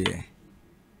admit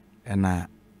and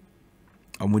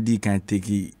omudi can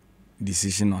take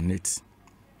decision on it.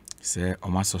 Say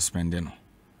omo suspend no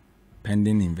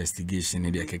pending investigation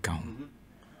in the account.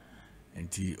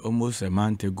 And almost a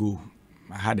month ago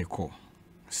I had a call.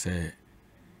 Say,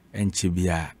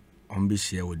 NCBA on be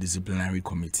share with disciplinary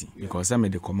committee because I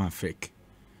made the command fake.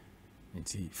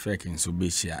 It's fake in so be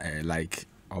share like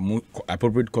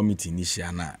appropriate committee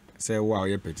initial na say wow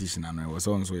your petition and I was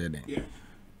on so then. Yeah.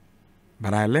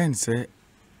 But I learned say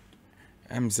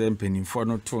I'm saying penny for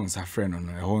no tones a friend on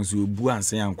a horns you boo and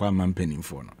say I'm quite man penny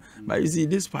for no. But you see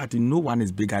this party, no one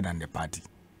is bigger than the party.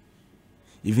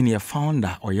 Even your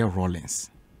founder or your Rollins.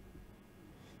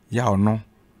 Yeah or no,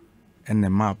 and the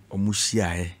map or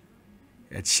mushia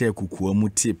a chair kuku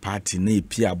muti party na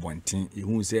pia bonting,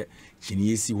 you say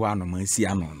Chinese one or Mercy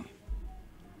anon.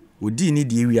 We didn't need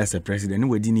the area as a president,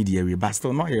 we didn't need the area, but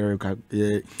still not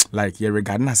like you're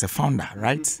regarding as a founder,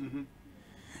 right?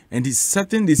 And it's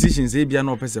certain decisions, they be an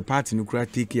opposite party, no cry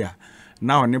take care.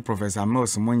 Now, ne Professor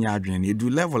Mills, Monya Adrian, you do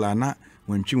level or not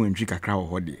when you a crowd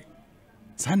holiday.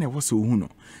 Sana was so uno.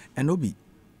 And Obi,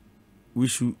 we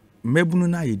should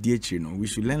mebununa idea, no, we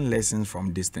should learn lessons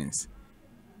from distance.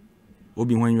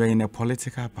 Obi, when you are in a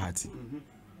political party,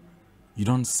 you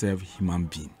don't serve human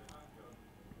being.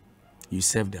 You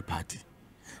serve the party.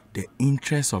 The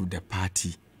interest of the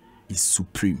party is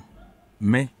supreme.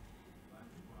 Me,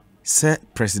 Sir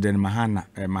President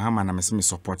Mahama na me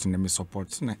supporting them, me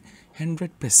supporting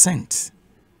 100%.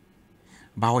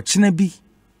 But what be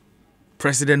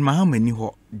President Mahama ni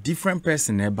ho different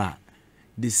person eba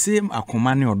the same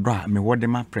akomane odo me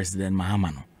wodema President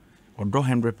Mahama no odo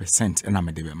 100% na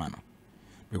me debe ma no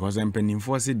because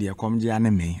empanimfo se de komje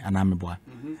ane me ana me boa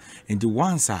and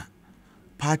once a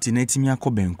party na timi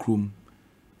akoben krom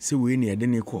se we ni ede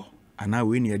ne ko ana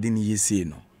we ni ede ne yesi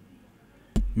no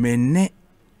me ne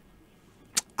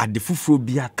ade fufuro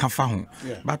bia kafa ho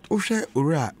but ohwe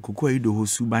ora kokko ayido ho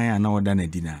suban ana oda na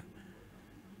dina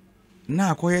na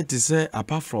akoye te say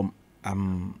apart from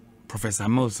Professor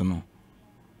Mills no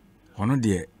ono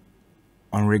de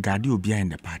on regard you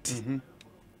behind the party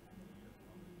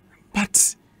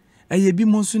but aye bi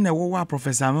mo so na wo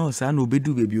Professor Mills na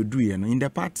obedu baby odu ye no in the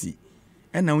party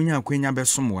e na onya akwanya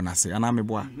besom wona se ana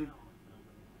meboa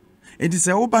it is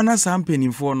a obana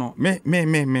sampeni for no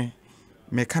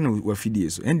me kan wa fidie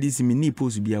so NDC me ni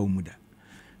post bia omuda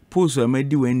post o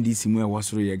amadi wa NDC mu e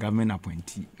wasoro ye government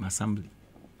appointee assembly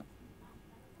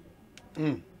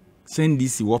send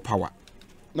this war power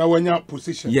now when your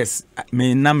position yes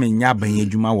me na me nya ban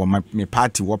adwuma wo me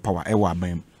party war power e wa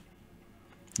ban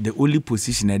the only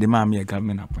position e dey ma me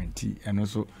government appointee and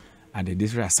also at the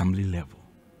district assembly level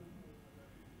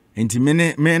enti me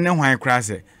ne hwan kra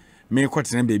se me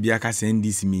kwotena baby aka se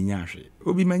NDC me nya hwe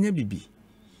obi manya bibi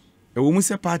e wo mu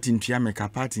se party ntua me ka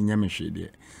party nya me hwe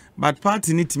de but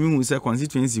party ni timi mu se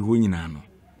constituency ho nyina no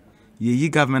ye yi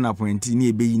government appointee ni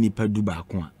ebe yi ni padu ba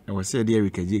ko a e wo se de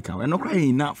Ekosiisen kan e no cry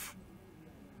enough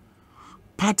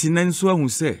party nan so ahu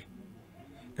se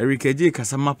Ekosiisen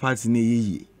kasama party na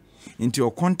yeyi into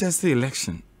your contest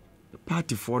election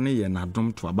party for ne ye na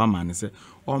dom to abama ne se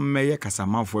o meye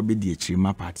kasama for be di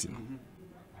echirima party no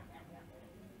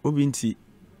obi nti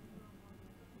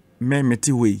me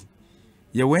meti we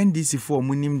ye when this for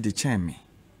munim de cheme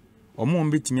omo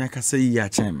mbetimi akasa yi a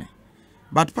cheme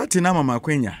but party na mama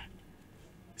kwenya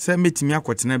se metimi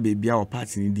akotena bebia o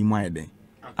party ni di mu ayeden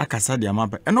akasa de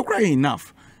amapa eno cry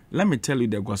enough. Let me tell you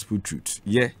the gospel truth.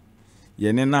 Ye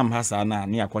ne nam hasa na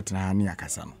ni akotena ni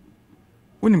akasa no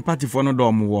woni party for no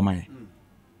do mo wo man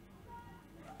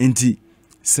enti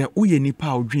se uye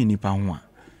nipa odwen nipa ho a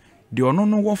de ono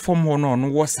no wo fom ho no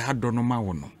ono wo sa do no ma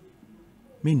wo no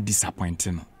men disappoint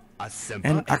no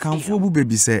and akanfo bu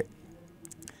baby say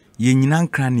ye nyina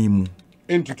nkrane mu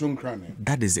entito nkrane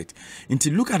that is it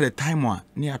enti look at the time one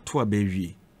ne ato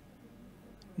abawie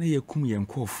na ye kum ye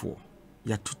nkofo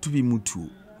ya tutubi mutu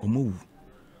omowu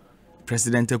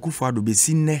President Akufo-Addo be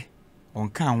sinne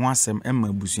onka ho asem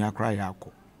emma busuan akra ya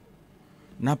akọ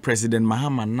na President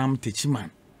Mahama nam techiman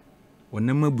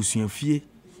onam abusuan fie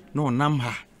na onam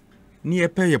ha ni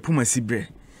epe ye pomasi bre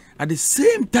at the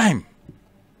same time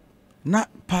na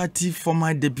party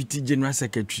former deputy general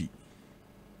secretary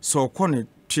so kone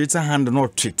Twitter hand no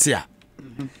Twitter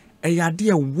eyade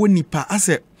e wonipa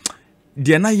ase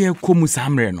de na ye komu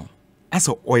samre no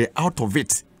ase oye out of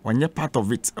it onye part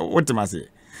of it what am I say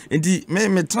enti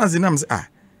me transinam say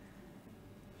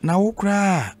na wo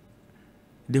kra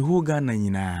the whole Ghana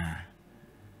nyina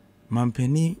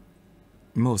mampani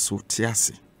me so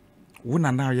tiase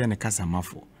wona na ye ne kasa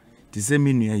mafo ti se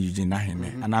me nua Eugene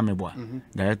Ahene anameboa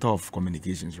director of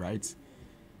communications right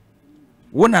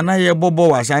wona na ye bobo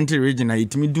wa Ashanti region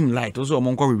itimi dum light so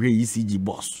omonkwa we ECG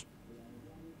boss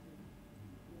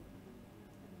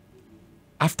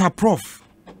after prof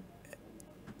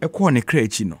e ko ne kra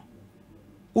echi no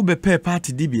wo be pay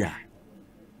party dibia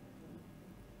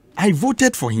I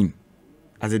voted for him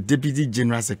as a deputy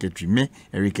general secretary, me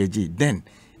Eric J. Then,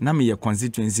 na me a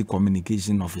constituency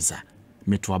communication officer.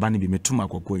 Me to abani be me to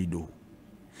makwakwa.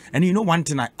 And you know one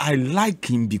thing, I like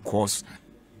him because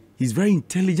he's very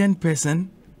intelligent person.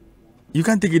 You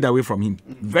can't take it away from him.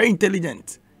 Very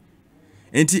intelligent.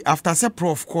 And after say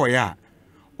prof koya,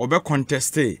 obe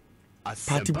conteste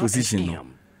party position. No.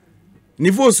 Ni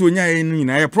votes wonya enu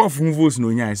na prof votes no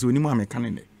nya so ni mo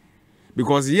amekane.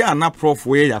 Because yeah na prof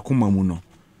we yakoma mu no.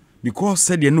 Because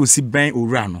said you know si ben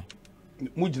owura no.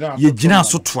 Ye gina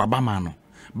so to abama no.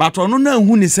 But ono na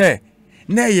hu ni say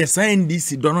na ye sign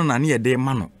this dono na na de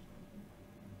ma no.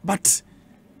 But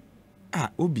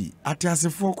obi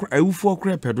atiasefo awufo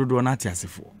kra pedodo na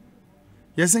atiasefo.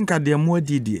 Yesenka de mo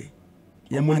adidie.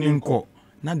 Ye mani nko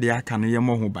na de aka no ye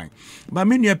mo ho ban. But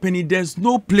me nua penny there's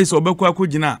no place obekwa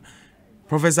akogina.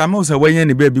 Professor Mosa wenye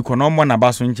ni baby kono mo na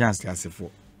baso chance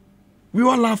atiasefo. We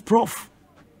all love prof.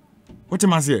 What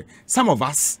am I say? Some of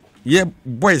us, yeah,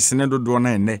 boys ne do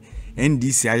na ene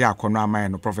NDC aya akono amai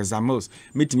no Professor Mills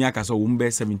metimi aka so umbe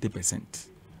 70%.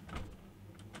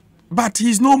 But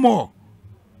he's no more.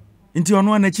 Inti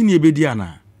ono na chi ne ebedi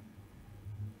ana.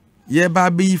 Ye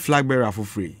ba be flag bearer for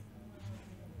free.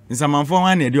 Nsamanfo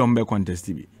wan e de ombe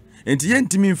contest bi. Inti ye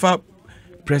ntimi mfa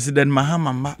President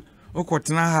Mahama mba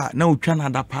okotena ha na otwa na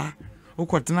dapa.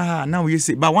 Okotena ha na we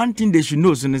say but one thing they should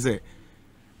know so ne say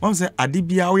one say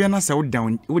adibia we na say wo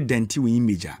denti we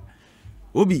image.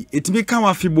 Obi etimi kan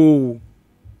wa fibo.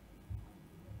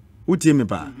 Utie me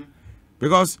pa.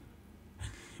 Because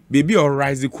baby or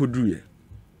rise kodru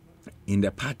in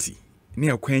the party. Ni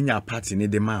akwanya party ni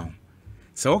de ma.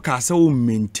 So ka say wo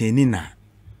maintain na.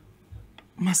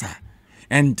 Masa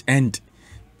and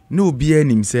no be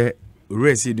anim say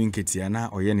Resi Dunketia na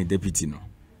or any deputy no.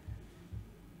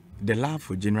 The love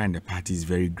for general in the party is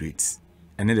very great.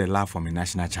 And then the love for my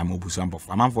national chairman Busambo.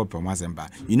 I'm for Promasemba.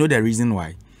 You know the reason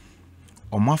why?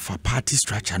 Oma for party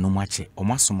structure no much,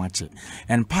 oma so much.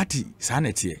 And party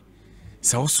sanity.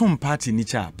 So some party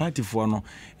nicha, party for no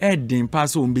din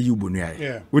pass on be you bunya.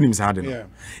 Yeah. When him sad. Yeah.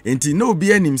 And no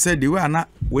be him said they were not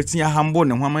waiting a humble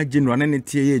and one general and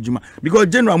TA Juma. Because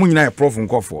general munina a prof and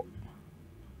for.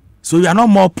 So you are not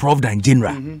more prof than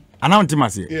general.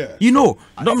 Yeah. You know,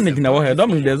 Dominic in our head,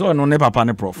 Dominic there's no never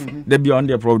pan prof. They be on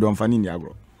their prof don't find in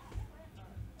agro.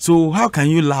 So how can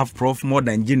you love prof more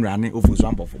than general of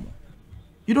one performer?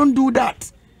 You don't do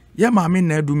that. Yeah, ma me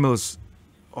na do mills.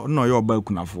 Oh no, your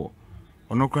balcony for.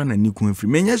 Or no crown and niku free.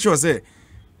 Menya sure say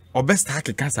or best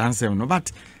hack cancer answer no,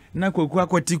 but na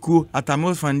kwatiku at a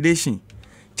Mills Foundation.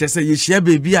 Just say you share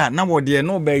baby now what they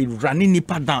no by running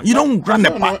nipa down. You don't run the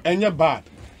part and you're bad.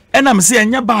 And I'm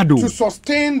saying to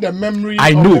sustain the memory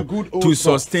I of know the good old to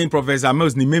sustain Professor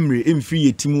Mills ni memory in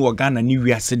free team organ ni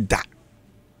we said that.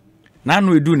 Now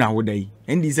we do now day.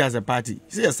 And this as a party.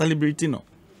 See a celebrating no.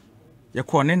 You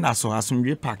call in as so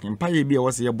asumwe park and pay be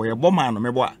was your boy a bomber no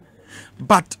meboa.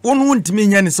 But one won't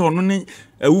mean any so no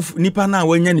nipa na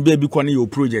when any baby corner your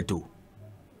project.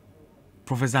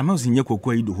 Professor Mills in your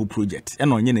cocoa do whole project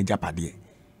and on any japade.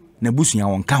 Nebusia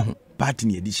won count party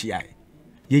near this year.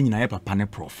 Ye nyina ye papa ne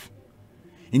prof.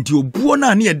 Nti obuo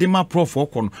na ne ye de ma prof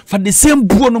okon for the same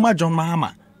buo no ma John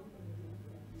Mahama.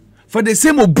 For the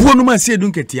same obuo no ma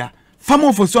Siedun Ketia.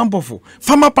 Farmer for Swampofo.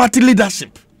 Farmer party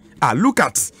leadership. Look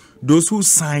at those who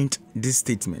signed this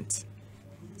statement.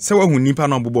 Se wa hu nipa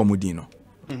no bobo mudi no.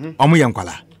 Omo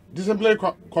yankwala. Disciplinary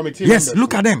committee. Yes, members.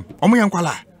 look at them. Omo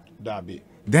yankwala. Dabi.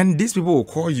 Then these people will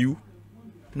call you.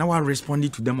 Now I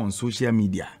responded to them on social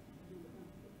media.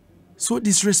 So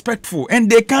disrespectful, and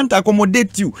they can't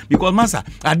accommodate you because massa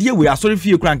idea we are sorry for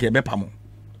you crank ebepamo.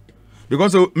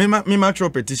 Because me match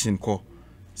petition call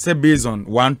say based on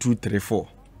 1, 2, 3, 4.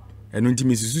 And when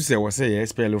Mrs. Suse was say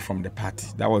expel from the party.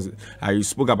 That was I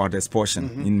spoke about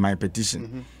expulsion in my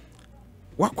petition.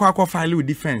 What kwa file with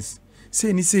defense?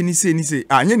 Say ni say.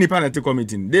 Nye ni panel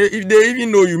committee. If they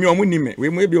even know you me omunime, we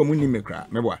maybe omunime kra.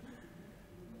 Meboa.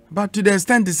 But to the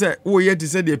extent they say, oh yeah, they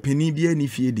say the penny be any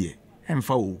fie there.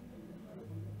 Emfa o.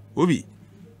 Obi.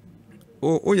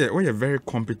 Oh yeah, a very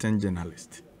competent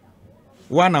journalist.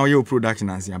 One now your production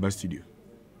as in about studio.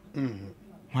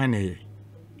 Why na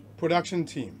Production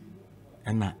team.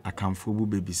 And I can fool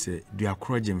baby say do you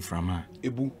crojim from her?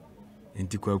 Ebu.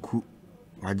 Enti kwaku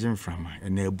wajim from her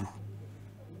and ebu.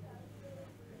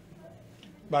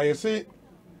 But you say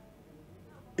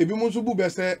ebi musubu be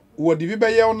say what the be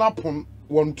ye on upon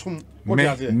one tum.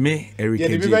 Me Eric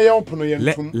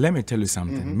KG. Let me tell you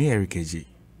something. Me Eric KG.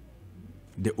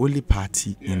 The only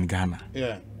party in Ghana.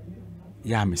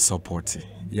 Yeah, me support it.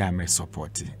 The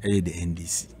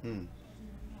NDC.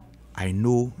 I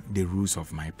know the rules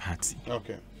of my party.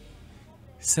 Okay.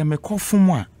 Se me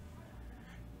kofumwa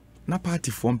na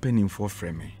party for penny for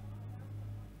frame.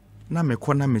 Na me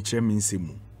kona me chairman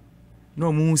semu.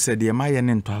 No mu said the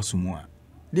mayen and Tasumua.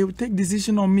 They will take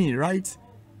decision on me, right?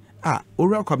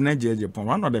 Ora Cabinet Japan,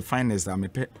 one of the finest I'm a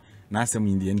pet Nasam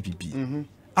in the NPP.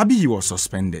 Abi he was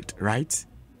suspended, right?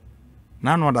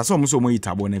 Now no that's almost more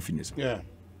itabone finish. Yeah.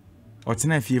 Or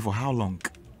fear for how long?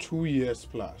 2 years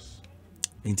plus.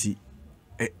 You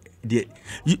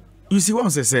see what I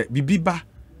say, Bibiba,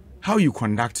 how you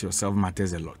conduct yourself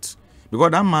matters a lot.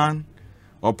 Because that man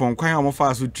upon quite almost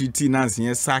fast with treaty Nancy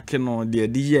and sacking on the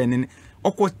idea and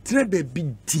or trebe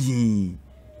big D.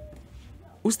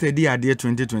 Who's the idea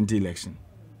 2020 election?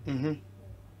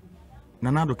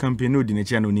 Nanado campaign no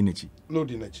dinachi no ninachi. No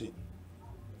dinachi.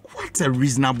 What a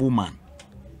reasonable man.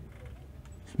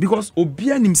 Because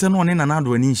Obia nimse no ne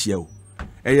nanado ani hia.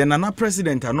 Eye nana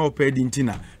president na opedi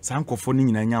ntina sankofo ni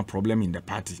nyina problem in the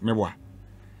party. Meboa.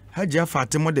 Haja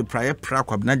Fatimo de prayer pra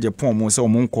kwabna Japan mo se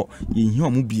omonko yehi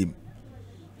omo biem.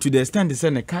 To the extent they say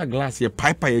the car glass ye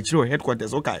pipe ye chiro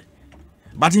headquarters okay.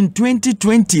 But in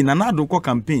 2020 nanado ko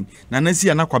campaign nana si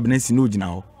ana kwabna si no gina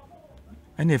ho.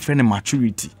 And a friend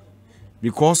maturity.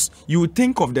 Because you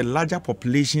think of the larger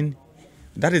population,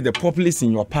 that is the populace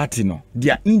in your party no.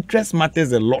 Their interest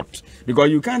matters a lot.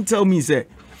 Because you can't tell me say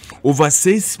over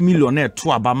 6 millionaire to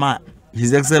Obama,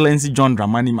 His Excellency John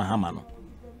Dramani Mahama no.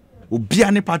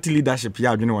 Obiane party leadership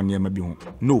ya adwene won yema bi ho.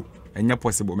 No, enya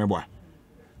possible meboa.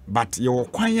 But your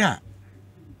kwanya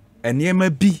enema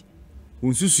bi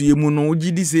unsusu yemu no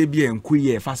ogidi se bi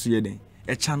enkoye faso ye den.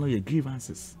 E channel your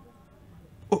grievances.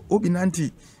 Obi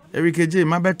nanti Eric J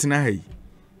mabetena hai.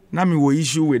 Na me wo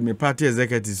issue with me party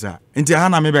executive sir. Nti ha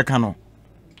na me be ka no.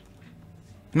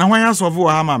 Na hwan ya solve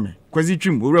wa ha ma me. Kwazi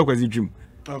twim, owura kwazi twim.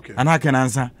 Okay. And I can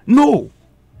answer, no.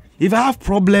 If I have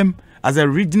problem as a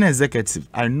regional executive,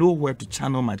 I know where to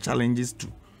channel my challenges to.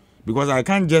 Because I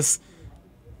can't just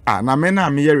na me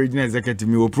na me regional executive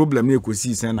me o problem na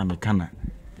Ekosiisen na me kana.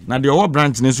 Na the whole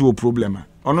branch na so problem a.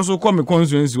 Ono so call me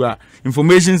constituency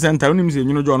information center onim say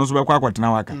nyino jo ono so be kwa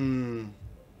kwatena waka.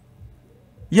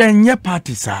 Yeah, nye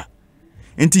party sir.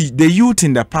 Until the youth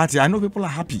in the party, I know people are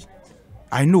happy.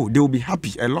 I know they will be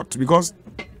happy a lot because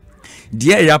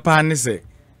dear Japan say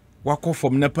wako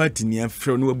from na party ni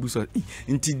afro no abuso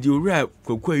nti di owura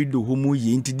kwakwa ido homo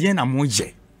ye nti de na mo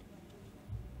ye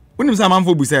onim sa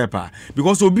manfo busa pa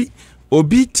because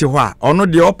obi te ho a ono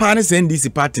de opa ne send this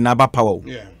party na ba power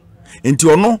Yeah. nti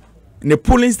ono ne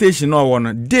polling station no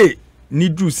wo de ni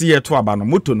dru si ye to aba no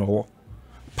moto no ho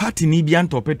party ni bia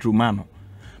nto petrol man no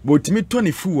but me to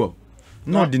ne fuel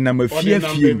no de na mafie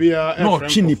no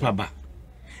twi nipa ba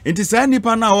nti sa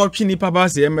nipa na o twi nipa ba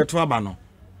se emeto aba no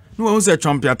no won say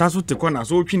champion so te kona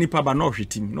so twi nipa ba no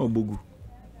hwetim no bogu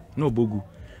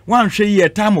wan hwe ye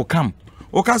time come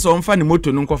o ka so mfa ni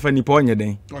moto no nkofa nipa onye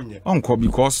den onko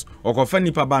because okofa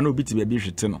nipa ba no biti be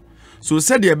hwete no so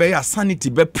said ye be sanity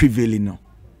be prevailing no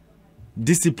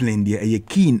discipline there a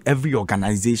key in every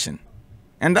organization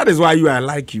and that is why you are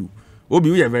like you obi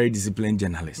we are very disciplined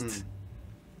journalist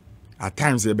at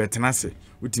times ye betena say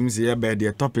utim say ye be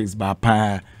the topics ba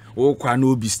pa o kwa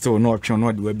no be still no twe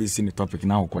no the we see the topic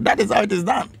now. That is how it is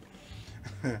done.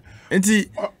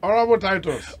 Honorable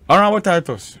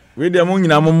titles we the mo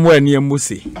nyina mo mo ani mo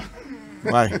say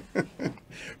why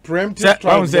preemptive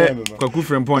strike say kwaku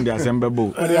frempon the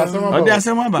assemble the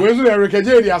assemble we so Eric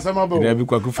J the assemble there be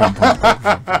kwaku frempon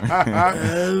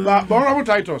but honorable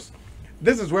titles,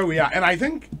 this is where we are and I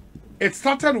think it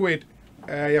started with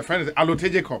your friend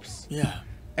Aloteje Cops. Yeah.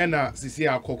 And Sisi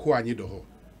Akoko Anyido ho.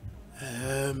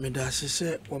 Me da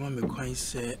se wama me kwan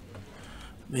se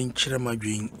me nkyere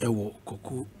madwen ewo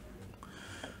koku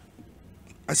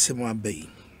asem abai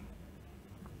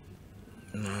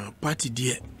na party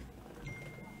die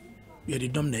ye de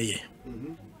dom na ye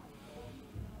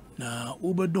na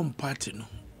ubedom party no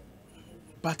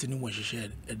wo hwehwe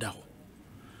eda ho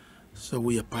so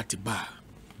we a party bar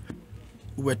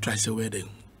we try say we den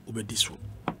ubediso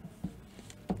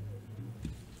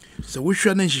so we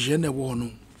hwe na hwehwe na wo no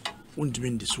won't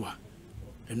this one.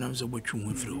 And I'm so what you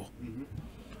went through.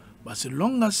 But so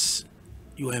long as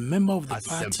you are a member of the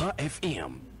party,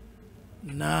 FM.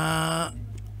 Na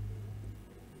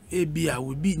ebia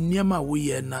will be near my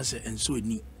way and nasa and so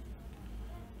ni.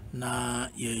 Na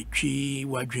ye tree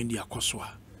wadrin the akoswa.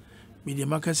 Media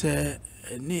maka say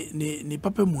ni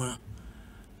papa mua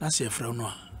nasa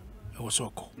fraunoa. I was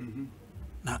oko.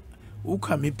 Na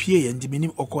uka me pie and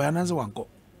diminim oko anaza wanko.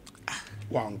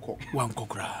 Wanko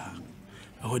kra.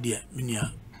 Ahodia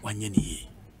minia wanyeni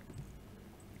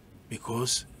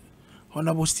because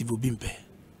Honorable Steve Obimpe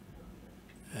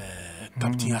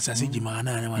Captain Asasi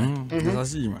Jimana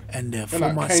and the And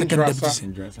former Ken second Drasa.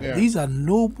 deputy. Yeah. These are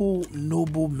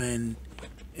noble men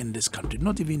in this country,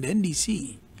 not even the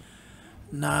NDC.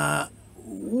 Na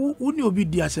uni obi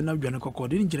di ase na dwane kokko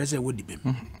de nkyere se wodi bem.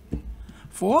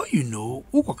 For all you know,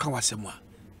 uko ka wasem a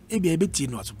ebia ebeti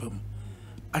no atopam.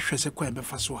 Ahwe se kwan be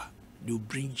fa so a they will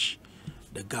bridge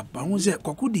the gap. But won say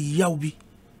kokko di yaw bi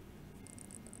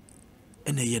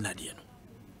ene ye na de no.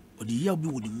 Odi yaw bi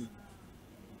wodi mu.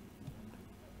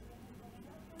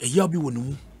 E yaw bi woni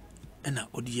mu ena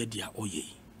odi ye dia oye.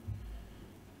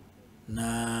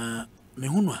 Na me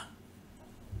hunu a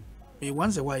me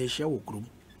once a while you share wokrum.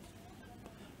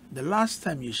 The last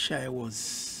time you share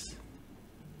was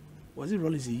it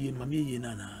Rollins a year? Mami year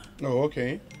na. Oh,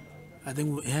 okay. I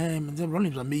think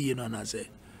Rollins a year na. I say,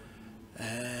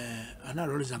 I know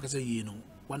Rollins a year no.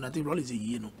 One I think Rollins a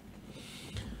year no.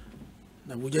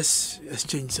 Now we just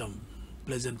exchanged some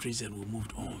pleasantries and we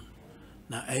moved on.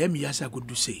 Now I am yes I could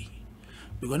do say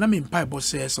because I mean pipe boss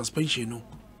says suspension no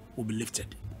will be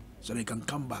lifted so they can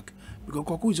come back because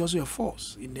Koku is also a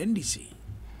force in the NDC.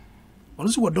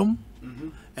 Also what done.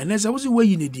 And as I was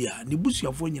away in India, the bush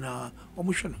of one in our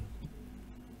omission.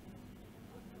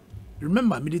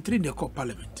 Remember, me the three in the court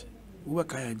parliament. We were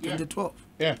in 2012.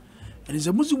 Yeah. And it's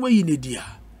a Muslim way in India.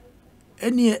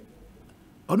 And yet,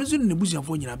 honestly, in the bush of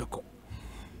one in Abaco.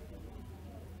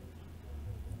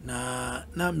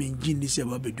 Na me gin this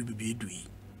about be do.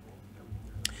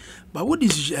 But what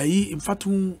is in fact,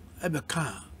 ever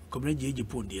car, community age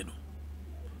upon the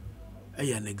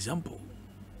an example.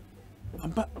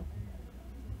 Ampa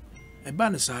eba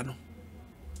ne sa no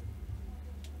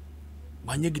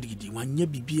wanye gidigidi wanye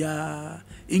bibia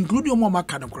including omo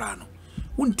maka no kra no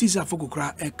wonti se afoko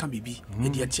kra e ka bibi e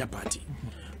de atia party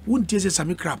wonti se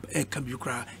sami crap e ka bibi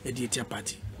kra e de atia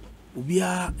party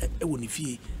obia e woni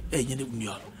fie e nye ne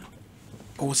unio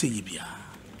o se yibia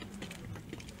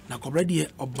na kobra de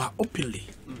oba openly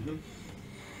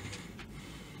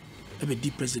e be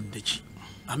deep president dechi.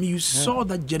 I mean, you saw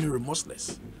that genuine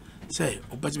remorseless. Say,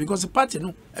 but because the party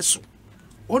no, eso.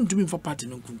 On to me for party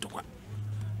no kuntokwa.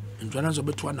 And Joanna's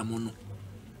over to Anamono.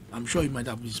 I'm sure you might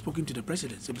have spoken to the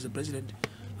president. Say, Mr. President,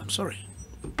 I'm sorry.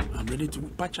 I'm ready to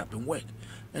patch up and work.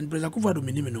 And President Kufa do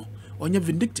minimino. On your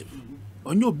vindictive.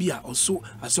 On your beer or so.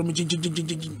 I saw me jing.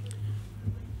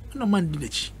 No man did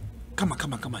it. Come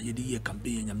on. You did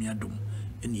campaign and yamiadum.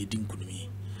 And you didn't me.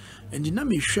 And you know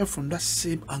me share from that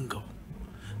same angle.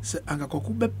 Say anga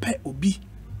koku bepe obi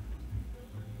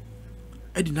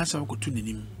edi nasa ko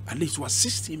tunenim at least to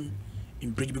assist him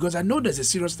in bridge because I know there's a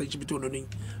serious tension between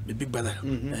the big brother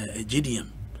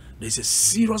JDM. There's a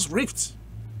serious rift,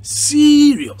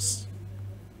 serious.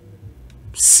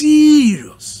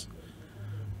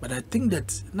 But I think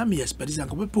that na me expect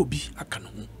anga bepe obi aka no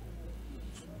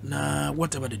na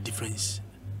whatever the difference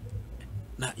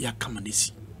na ya kama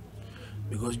desi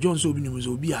because John so obi ni mo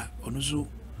obi a ono so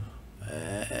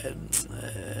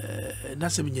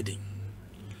that's a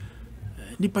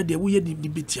nipa de we di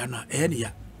bitia no ne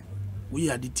ya we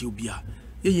ya di obia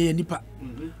ye nipa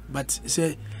but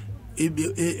say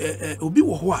obi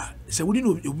wo ho a say we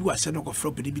no obi wa se no ko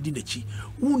frop de bi di na chi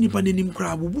wo nipa ne nim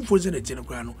kra wo bu fo ze na ti no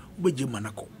kra no wo beje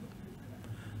manako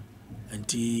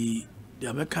anti the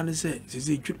American say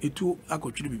etu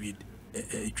akotwiri bibi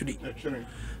etwiri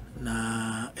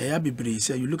na bibre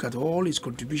say you look at all his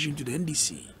contribution to the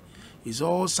NDC. He's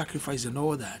all sacrifice and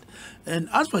all that. And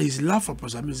as for his love for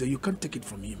Prosamiza, you can't take it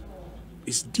from him.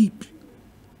 It's deep.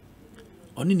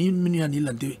 Only in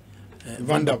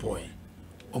Vanderpoy.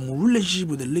 Relationship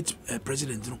with the late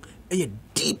president,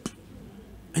 deep.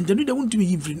 And then they want to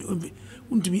be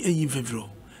in favor.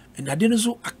 And I didn't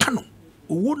so a canon.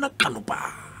 Wona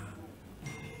canopa.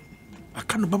 A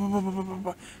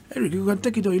canon. Eric, you can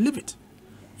take it or you leave it.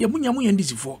 Yamunya and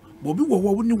this before. Bobby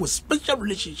was special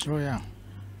relationship. Oh, yeah.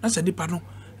 That's a dipano,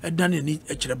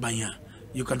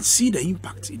 you can see the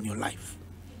impact in your life.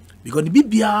 Because the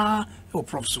BBR or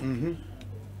professor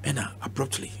and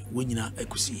abruptly when you are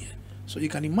Ekosiisen. So you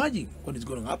can imagine what is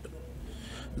going to happen.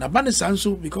 Now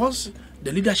Sanso, because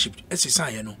the leadership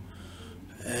SSI, you know,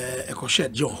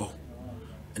 Ekoshed John Ho,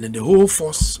 and then the whole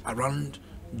force around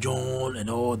John and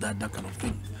all that kind of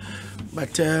thing.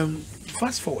 But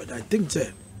fast forward, I think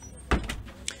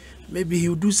maybe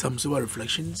he'll do some sort of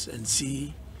reflections and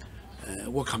see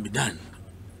what can be done.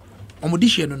 But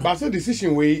the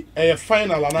decision way a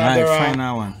final another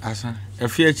final one. A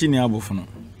fear chini abufuno.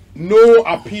 No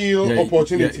appeal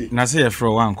opportunity. Na say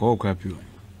for one ko appeal.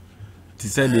 Ti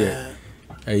said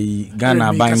a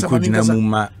Ghana bank could na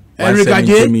muma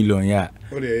 170 million yeah.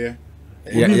 Oh yeah.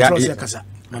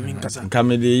 Mami nkasa.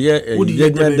 Come the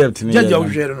judgment debt ni. Judge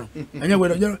of Share no. Anya we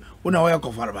una wa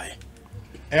kofa ba.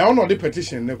 Ono the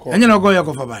petition ne ko. Anya na go ya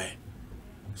kofa ba.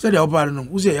 Say the opar no,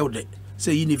 who say you de.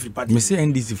 Say you need party. Me say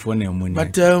NDC for na money.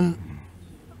 But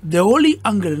the only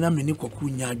angle na me ni kwaku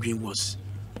nya adwen was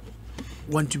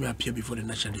want to appear before the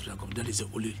National District Court. That is the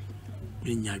only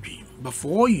nya adwen. But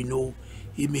for all you know,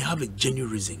 he may have a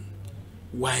genuine reason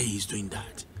why he's doing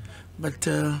that. But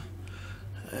the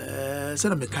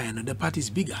party is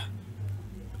bigger.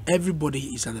 Everybody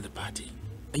is under the party,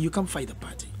 and you can't fight the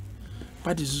party.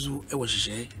 Party is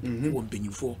share one penny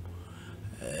for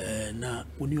na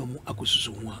union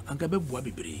akususu anka bebua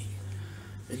bebre.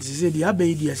 It is the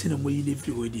abbey dia send mo yi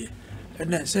free dia.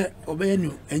 And then say obey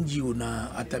new NGO na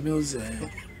Atamils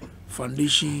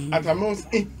Foundation Atamils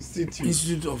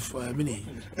Institute of Mini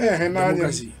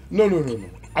Democracy. No.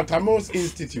 Atamils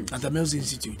Institute. Atamils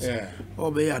Institute. Yeah.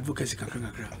 Obey advocacy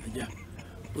kakra. Yeah.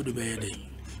 What do be dey?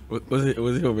 Was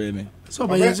it obey? So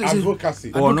by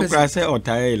advocacy. Oh no, I say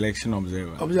Otae election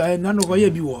observer. Observer none of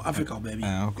where be Africa baby.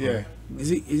 Okay. Yeah.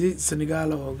 Is it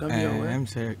Senegal or Gambia? I'm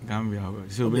saying Gambia.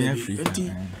 So be Africa.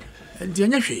 And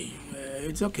the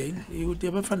it's okay. You would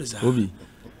have fun as Obi.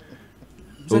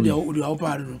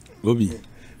 Obi.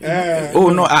 Oh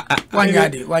no, one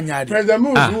yard. President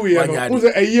Moon, who's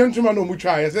a young man who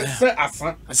tries. Say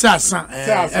Asa.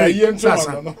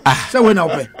 So when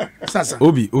I Sasa.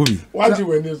 Obi. What you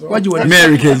win this? What you win?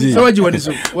 Mary KG. So what you win this?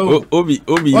 Obi,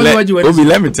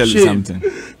 let me tell you something.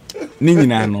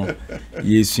 Nina no.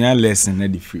 Yesua lesson na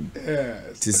the film.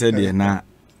 She said there na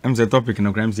I'm the topic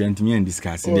no crime say antimi and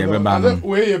discuss there be ba no.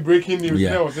 Where you breaking news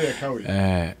there was say can we?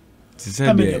 She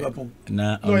said there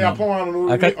na no ya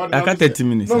pon aka 30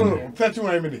 minutes. No,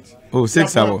 31 minutes. Oh,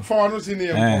 6 hours. For no see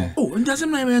near. Oh, and doesn't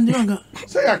my man younger.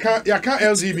 Say ya can't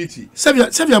LGBT.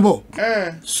 Sabia mo.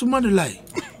 Suma the lie.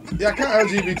 Ya can't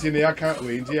LGBT ya can't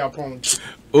wait ya pon.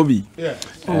 Obi. Yeah.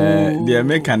 The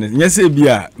American yes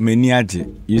bia mani age.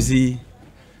 You see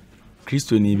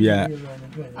Christo ni bia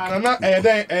ana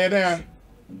eden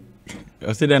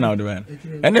you see then out the man.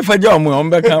 And if I join on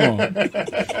back come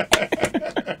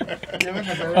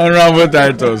honorable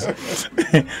titles.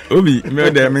 Obi, me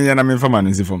there me na me fama no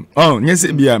sifom. Oh, yes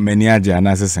bia mani age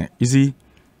ana sesen. You see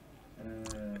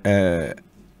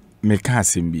me ka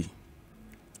asembi.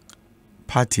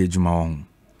 Party ejuma won.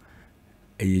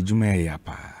 Ejuma ya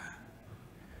pa.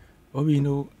 Obi, you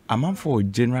know, I'm for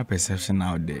general perception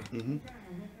out there.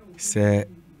 Say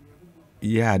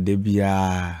yeah, de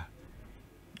bia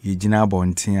yigina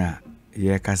bontin a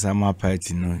ye kasama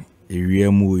party no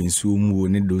ewia mu nsu mu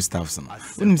ne those staffs no.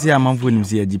 Unim say amanfo nim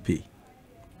say agipe.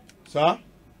 Sir?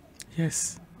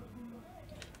 Yes.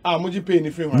 Mo gipe ni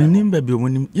free one. Menim ba bi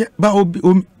omonim. Yeah, ba obi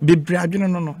bebre adwene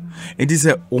no. It is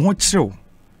a wo ho kirew.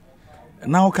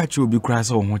 Na wo ka che obi kura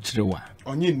say wo ho kirew a.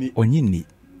 Onye ni.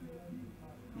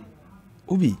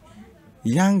 Obi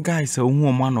young guys a wo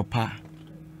omo anopa.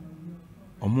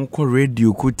 Omoko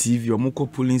radio ko TV omoko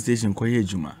polling station ko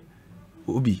yejuma.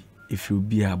 Obi if you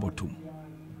be a bottom.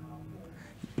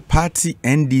 Party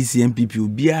NDC MPP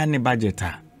obi a ne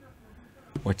budgeter.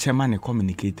 O chairman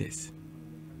communicators.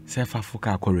 Self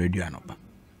Africa ko radio anopa.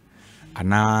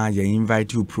 Ana ye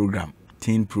invite you program,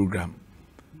 teen program.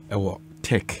 Ewo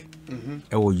tech.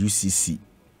 Ewo UCC.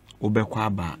 Obekwa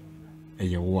aba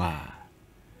eye wa.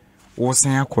 Wo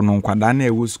san akono nkwada na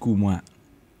ewo school mu a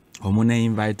omo na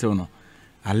invite no.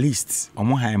 At least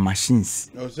omo high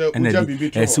machines and so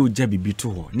jabibi to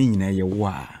ho ni nyina ye wo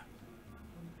a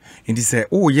enti say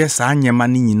oh yes anyema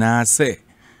ni nyina say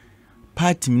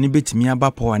party ni betimi aba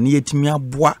power na yetimi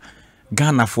aboa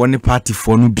Ghana for ne party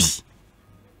for no bi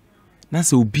na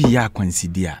say obi ya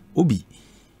consider obi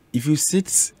if you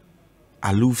sit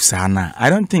aloof sana I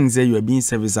don't think that you are being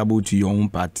serviceable to your own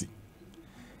party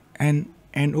and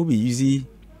obi you see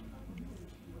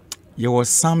there was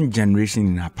some generation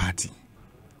in our party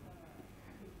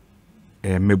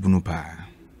mebunupa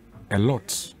a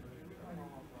lot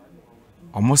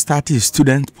almost started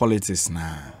student politics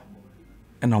na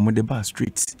and almost the bar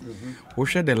streets we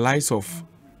share the lives of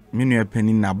minu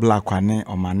penny na black wane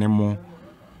omanemo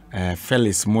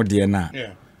Felix Modiena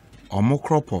almost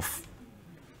crop of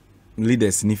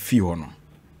leaders ni fi hono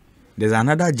there's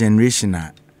another generation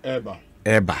na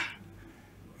eba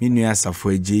minu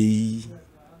asafo eji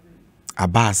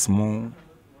Abbas mo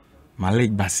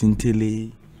Malik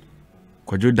Basintele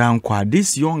Kojo Dankwa,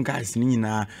 these young guys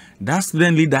na that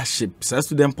student leadership,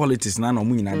 student politics na no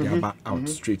mu nyina dey about out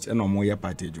straight and no more your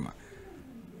party adwuma.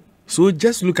 So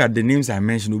just look at the names I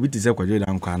mentioned, obi tise Kojo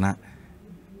Dankwa na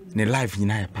ne life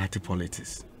nyina party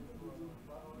politics.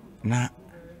 Na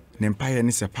ne empire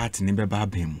ni se party ni beba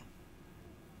bem.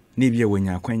 Nebia when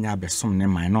ya kwenya besom ne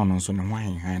man no nso ne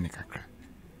hwan han ne kakra.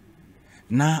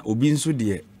 Na obi nso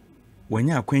de when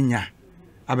ya kwenya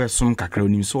abesom kakra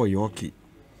onim so ye okay.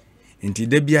 Enti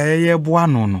da bia ye boa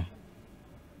no no.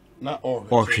 Na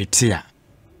hwete a.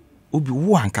 Obi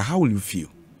wo anka how will you feel?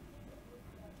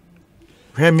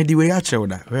 Where me di we ya chew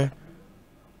da. Where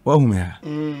wa hu me ha.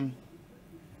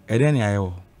 Eden ya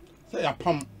yo. Say ya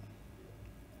pam.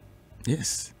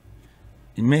 Yes.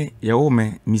 Me ya wo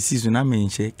me misisu na me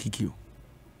nche kikio.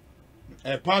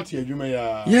 Party adwuma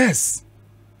ya. Yes.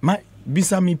 My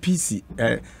bisa me PC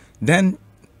then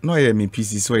no ye me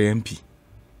PC so ye MP.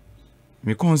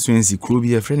 Me constituency kro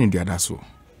bi e friend dia da so.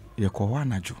 Ye ko wa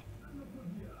najo.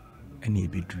 Ene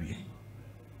ebeduye.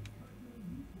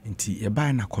 Nti ye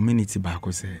buy na community ba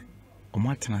ko se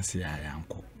omo atena se ya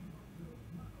yanko.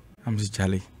 I'm just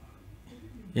Charlie.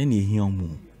 Ye na ehia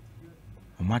omo.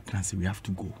 Omo atena se we have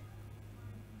to go.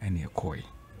 Ene ye koi.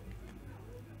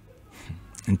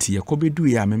 Nti ye ko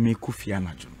beduye a me kofia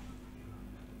najo.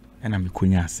 Ena me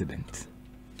konya accident.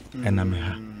 Ena me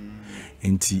ha.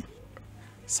 Nti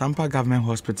Sampa Government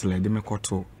Hospital de me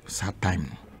koto sad time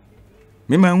no.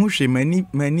 Me ma hu hwe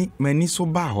mani so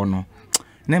ba ho no.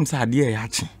 Nem sa ade ya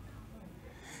ache.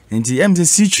 Nti emze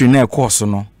sitri na course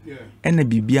no. Ena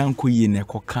bibia nko yi na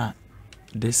ekoka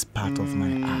this part of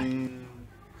my eye.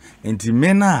 Nti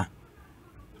me na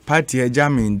party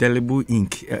ejame indelible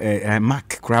ink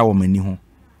mark kra wo mani ho.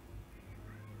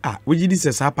 Would you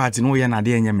this party no ye na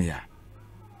de enye me ya.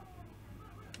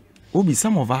 Obi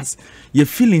some of us your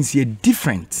feelings are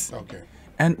different. Okay.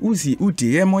 And uti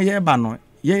ye mo ye ba no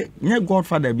ye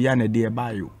godfather bia na de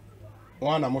ba yo.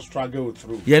 One am struggle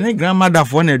through. Ye ne grandmother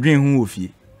for na dwen hu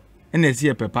ofie. Na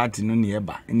see pe party no ne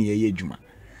ba na ye adwuma.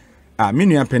 Me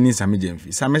nua penin Sami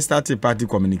Jemfi. Sami started party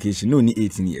communication no ni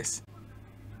 18 years.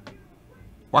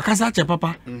 Wakasa che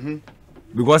papa.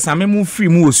 Because Sami mu free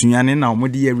mu osunyane na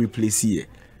omo de ye replace ye.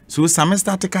 So Sami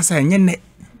start kasa enye ne.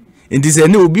 Enti se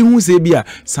ne obi hu se bia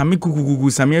Sami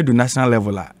kukukuku Sami edu national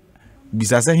level a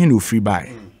bisa se hin no free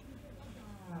buy.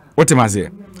 What am I say?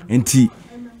 Enti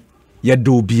ye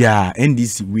do bia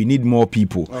NDC we need more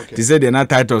people. Okay. They say they na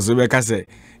titles so be ka say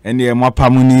ene e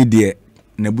mapam ni de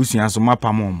na busua so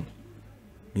mapam mo.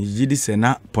 Me jidi se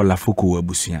na polafoko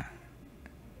abusua.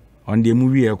 On the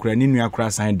movie akura ni nua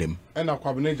akura sign them. Ena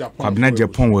Kwabena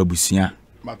Japan wa abusua.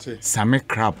 Mate. Sami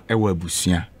crab e wa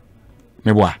abusua.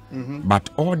 Meboa.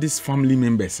 But all these family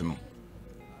members no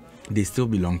they still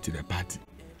belong to the party.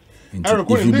 Eric,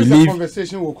 if you believe the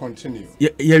conversation will continue.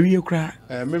 We cry.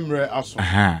 Memory aso.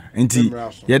 Enti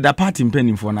yeah the party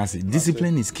pending for na say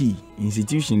discipline is key.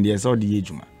 Institution there's all the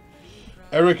ejuma.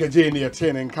 Eric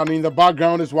Ajay and coming in the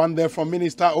background is one there for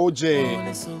Minister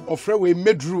OJ. Ofrewe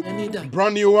Medru,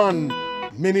 brand new one,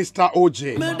 Minister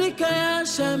OJ.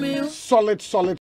 Solid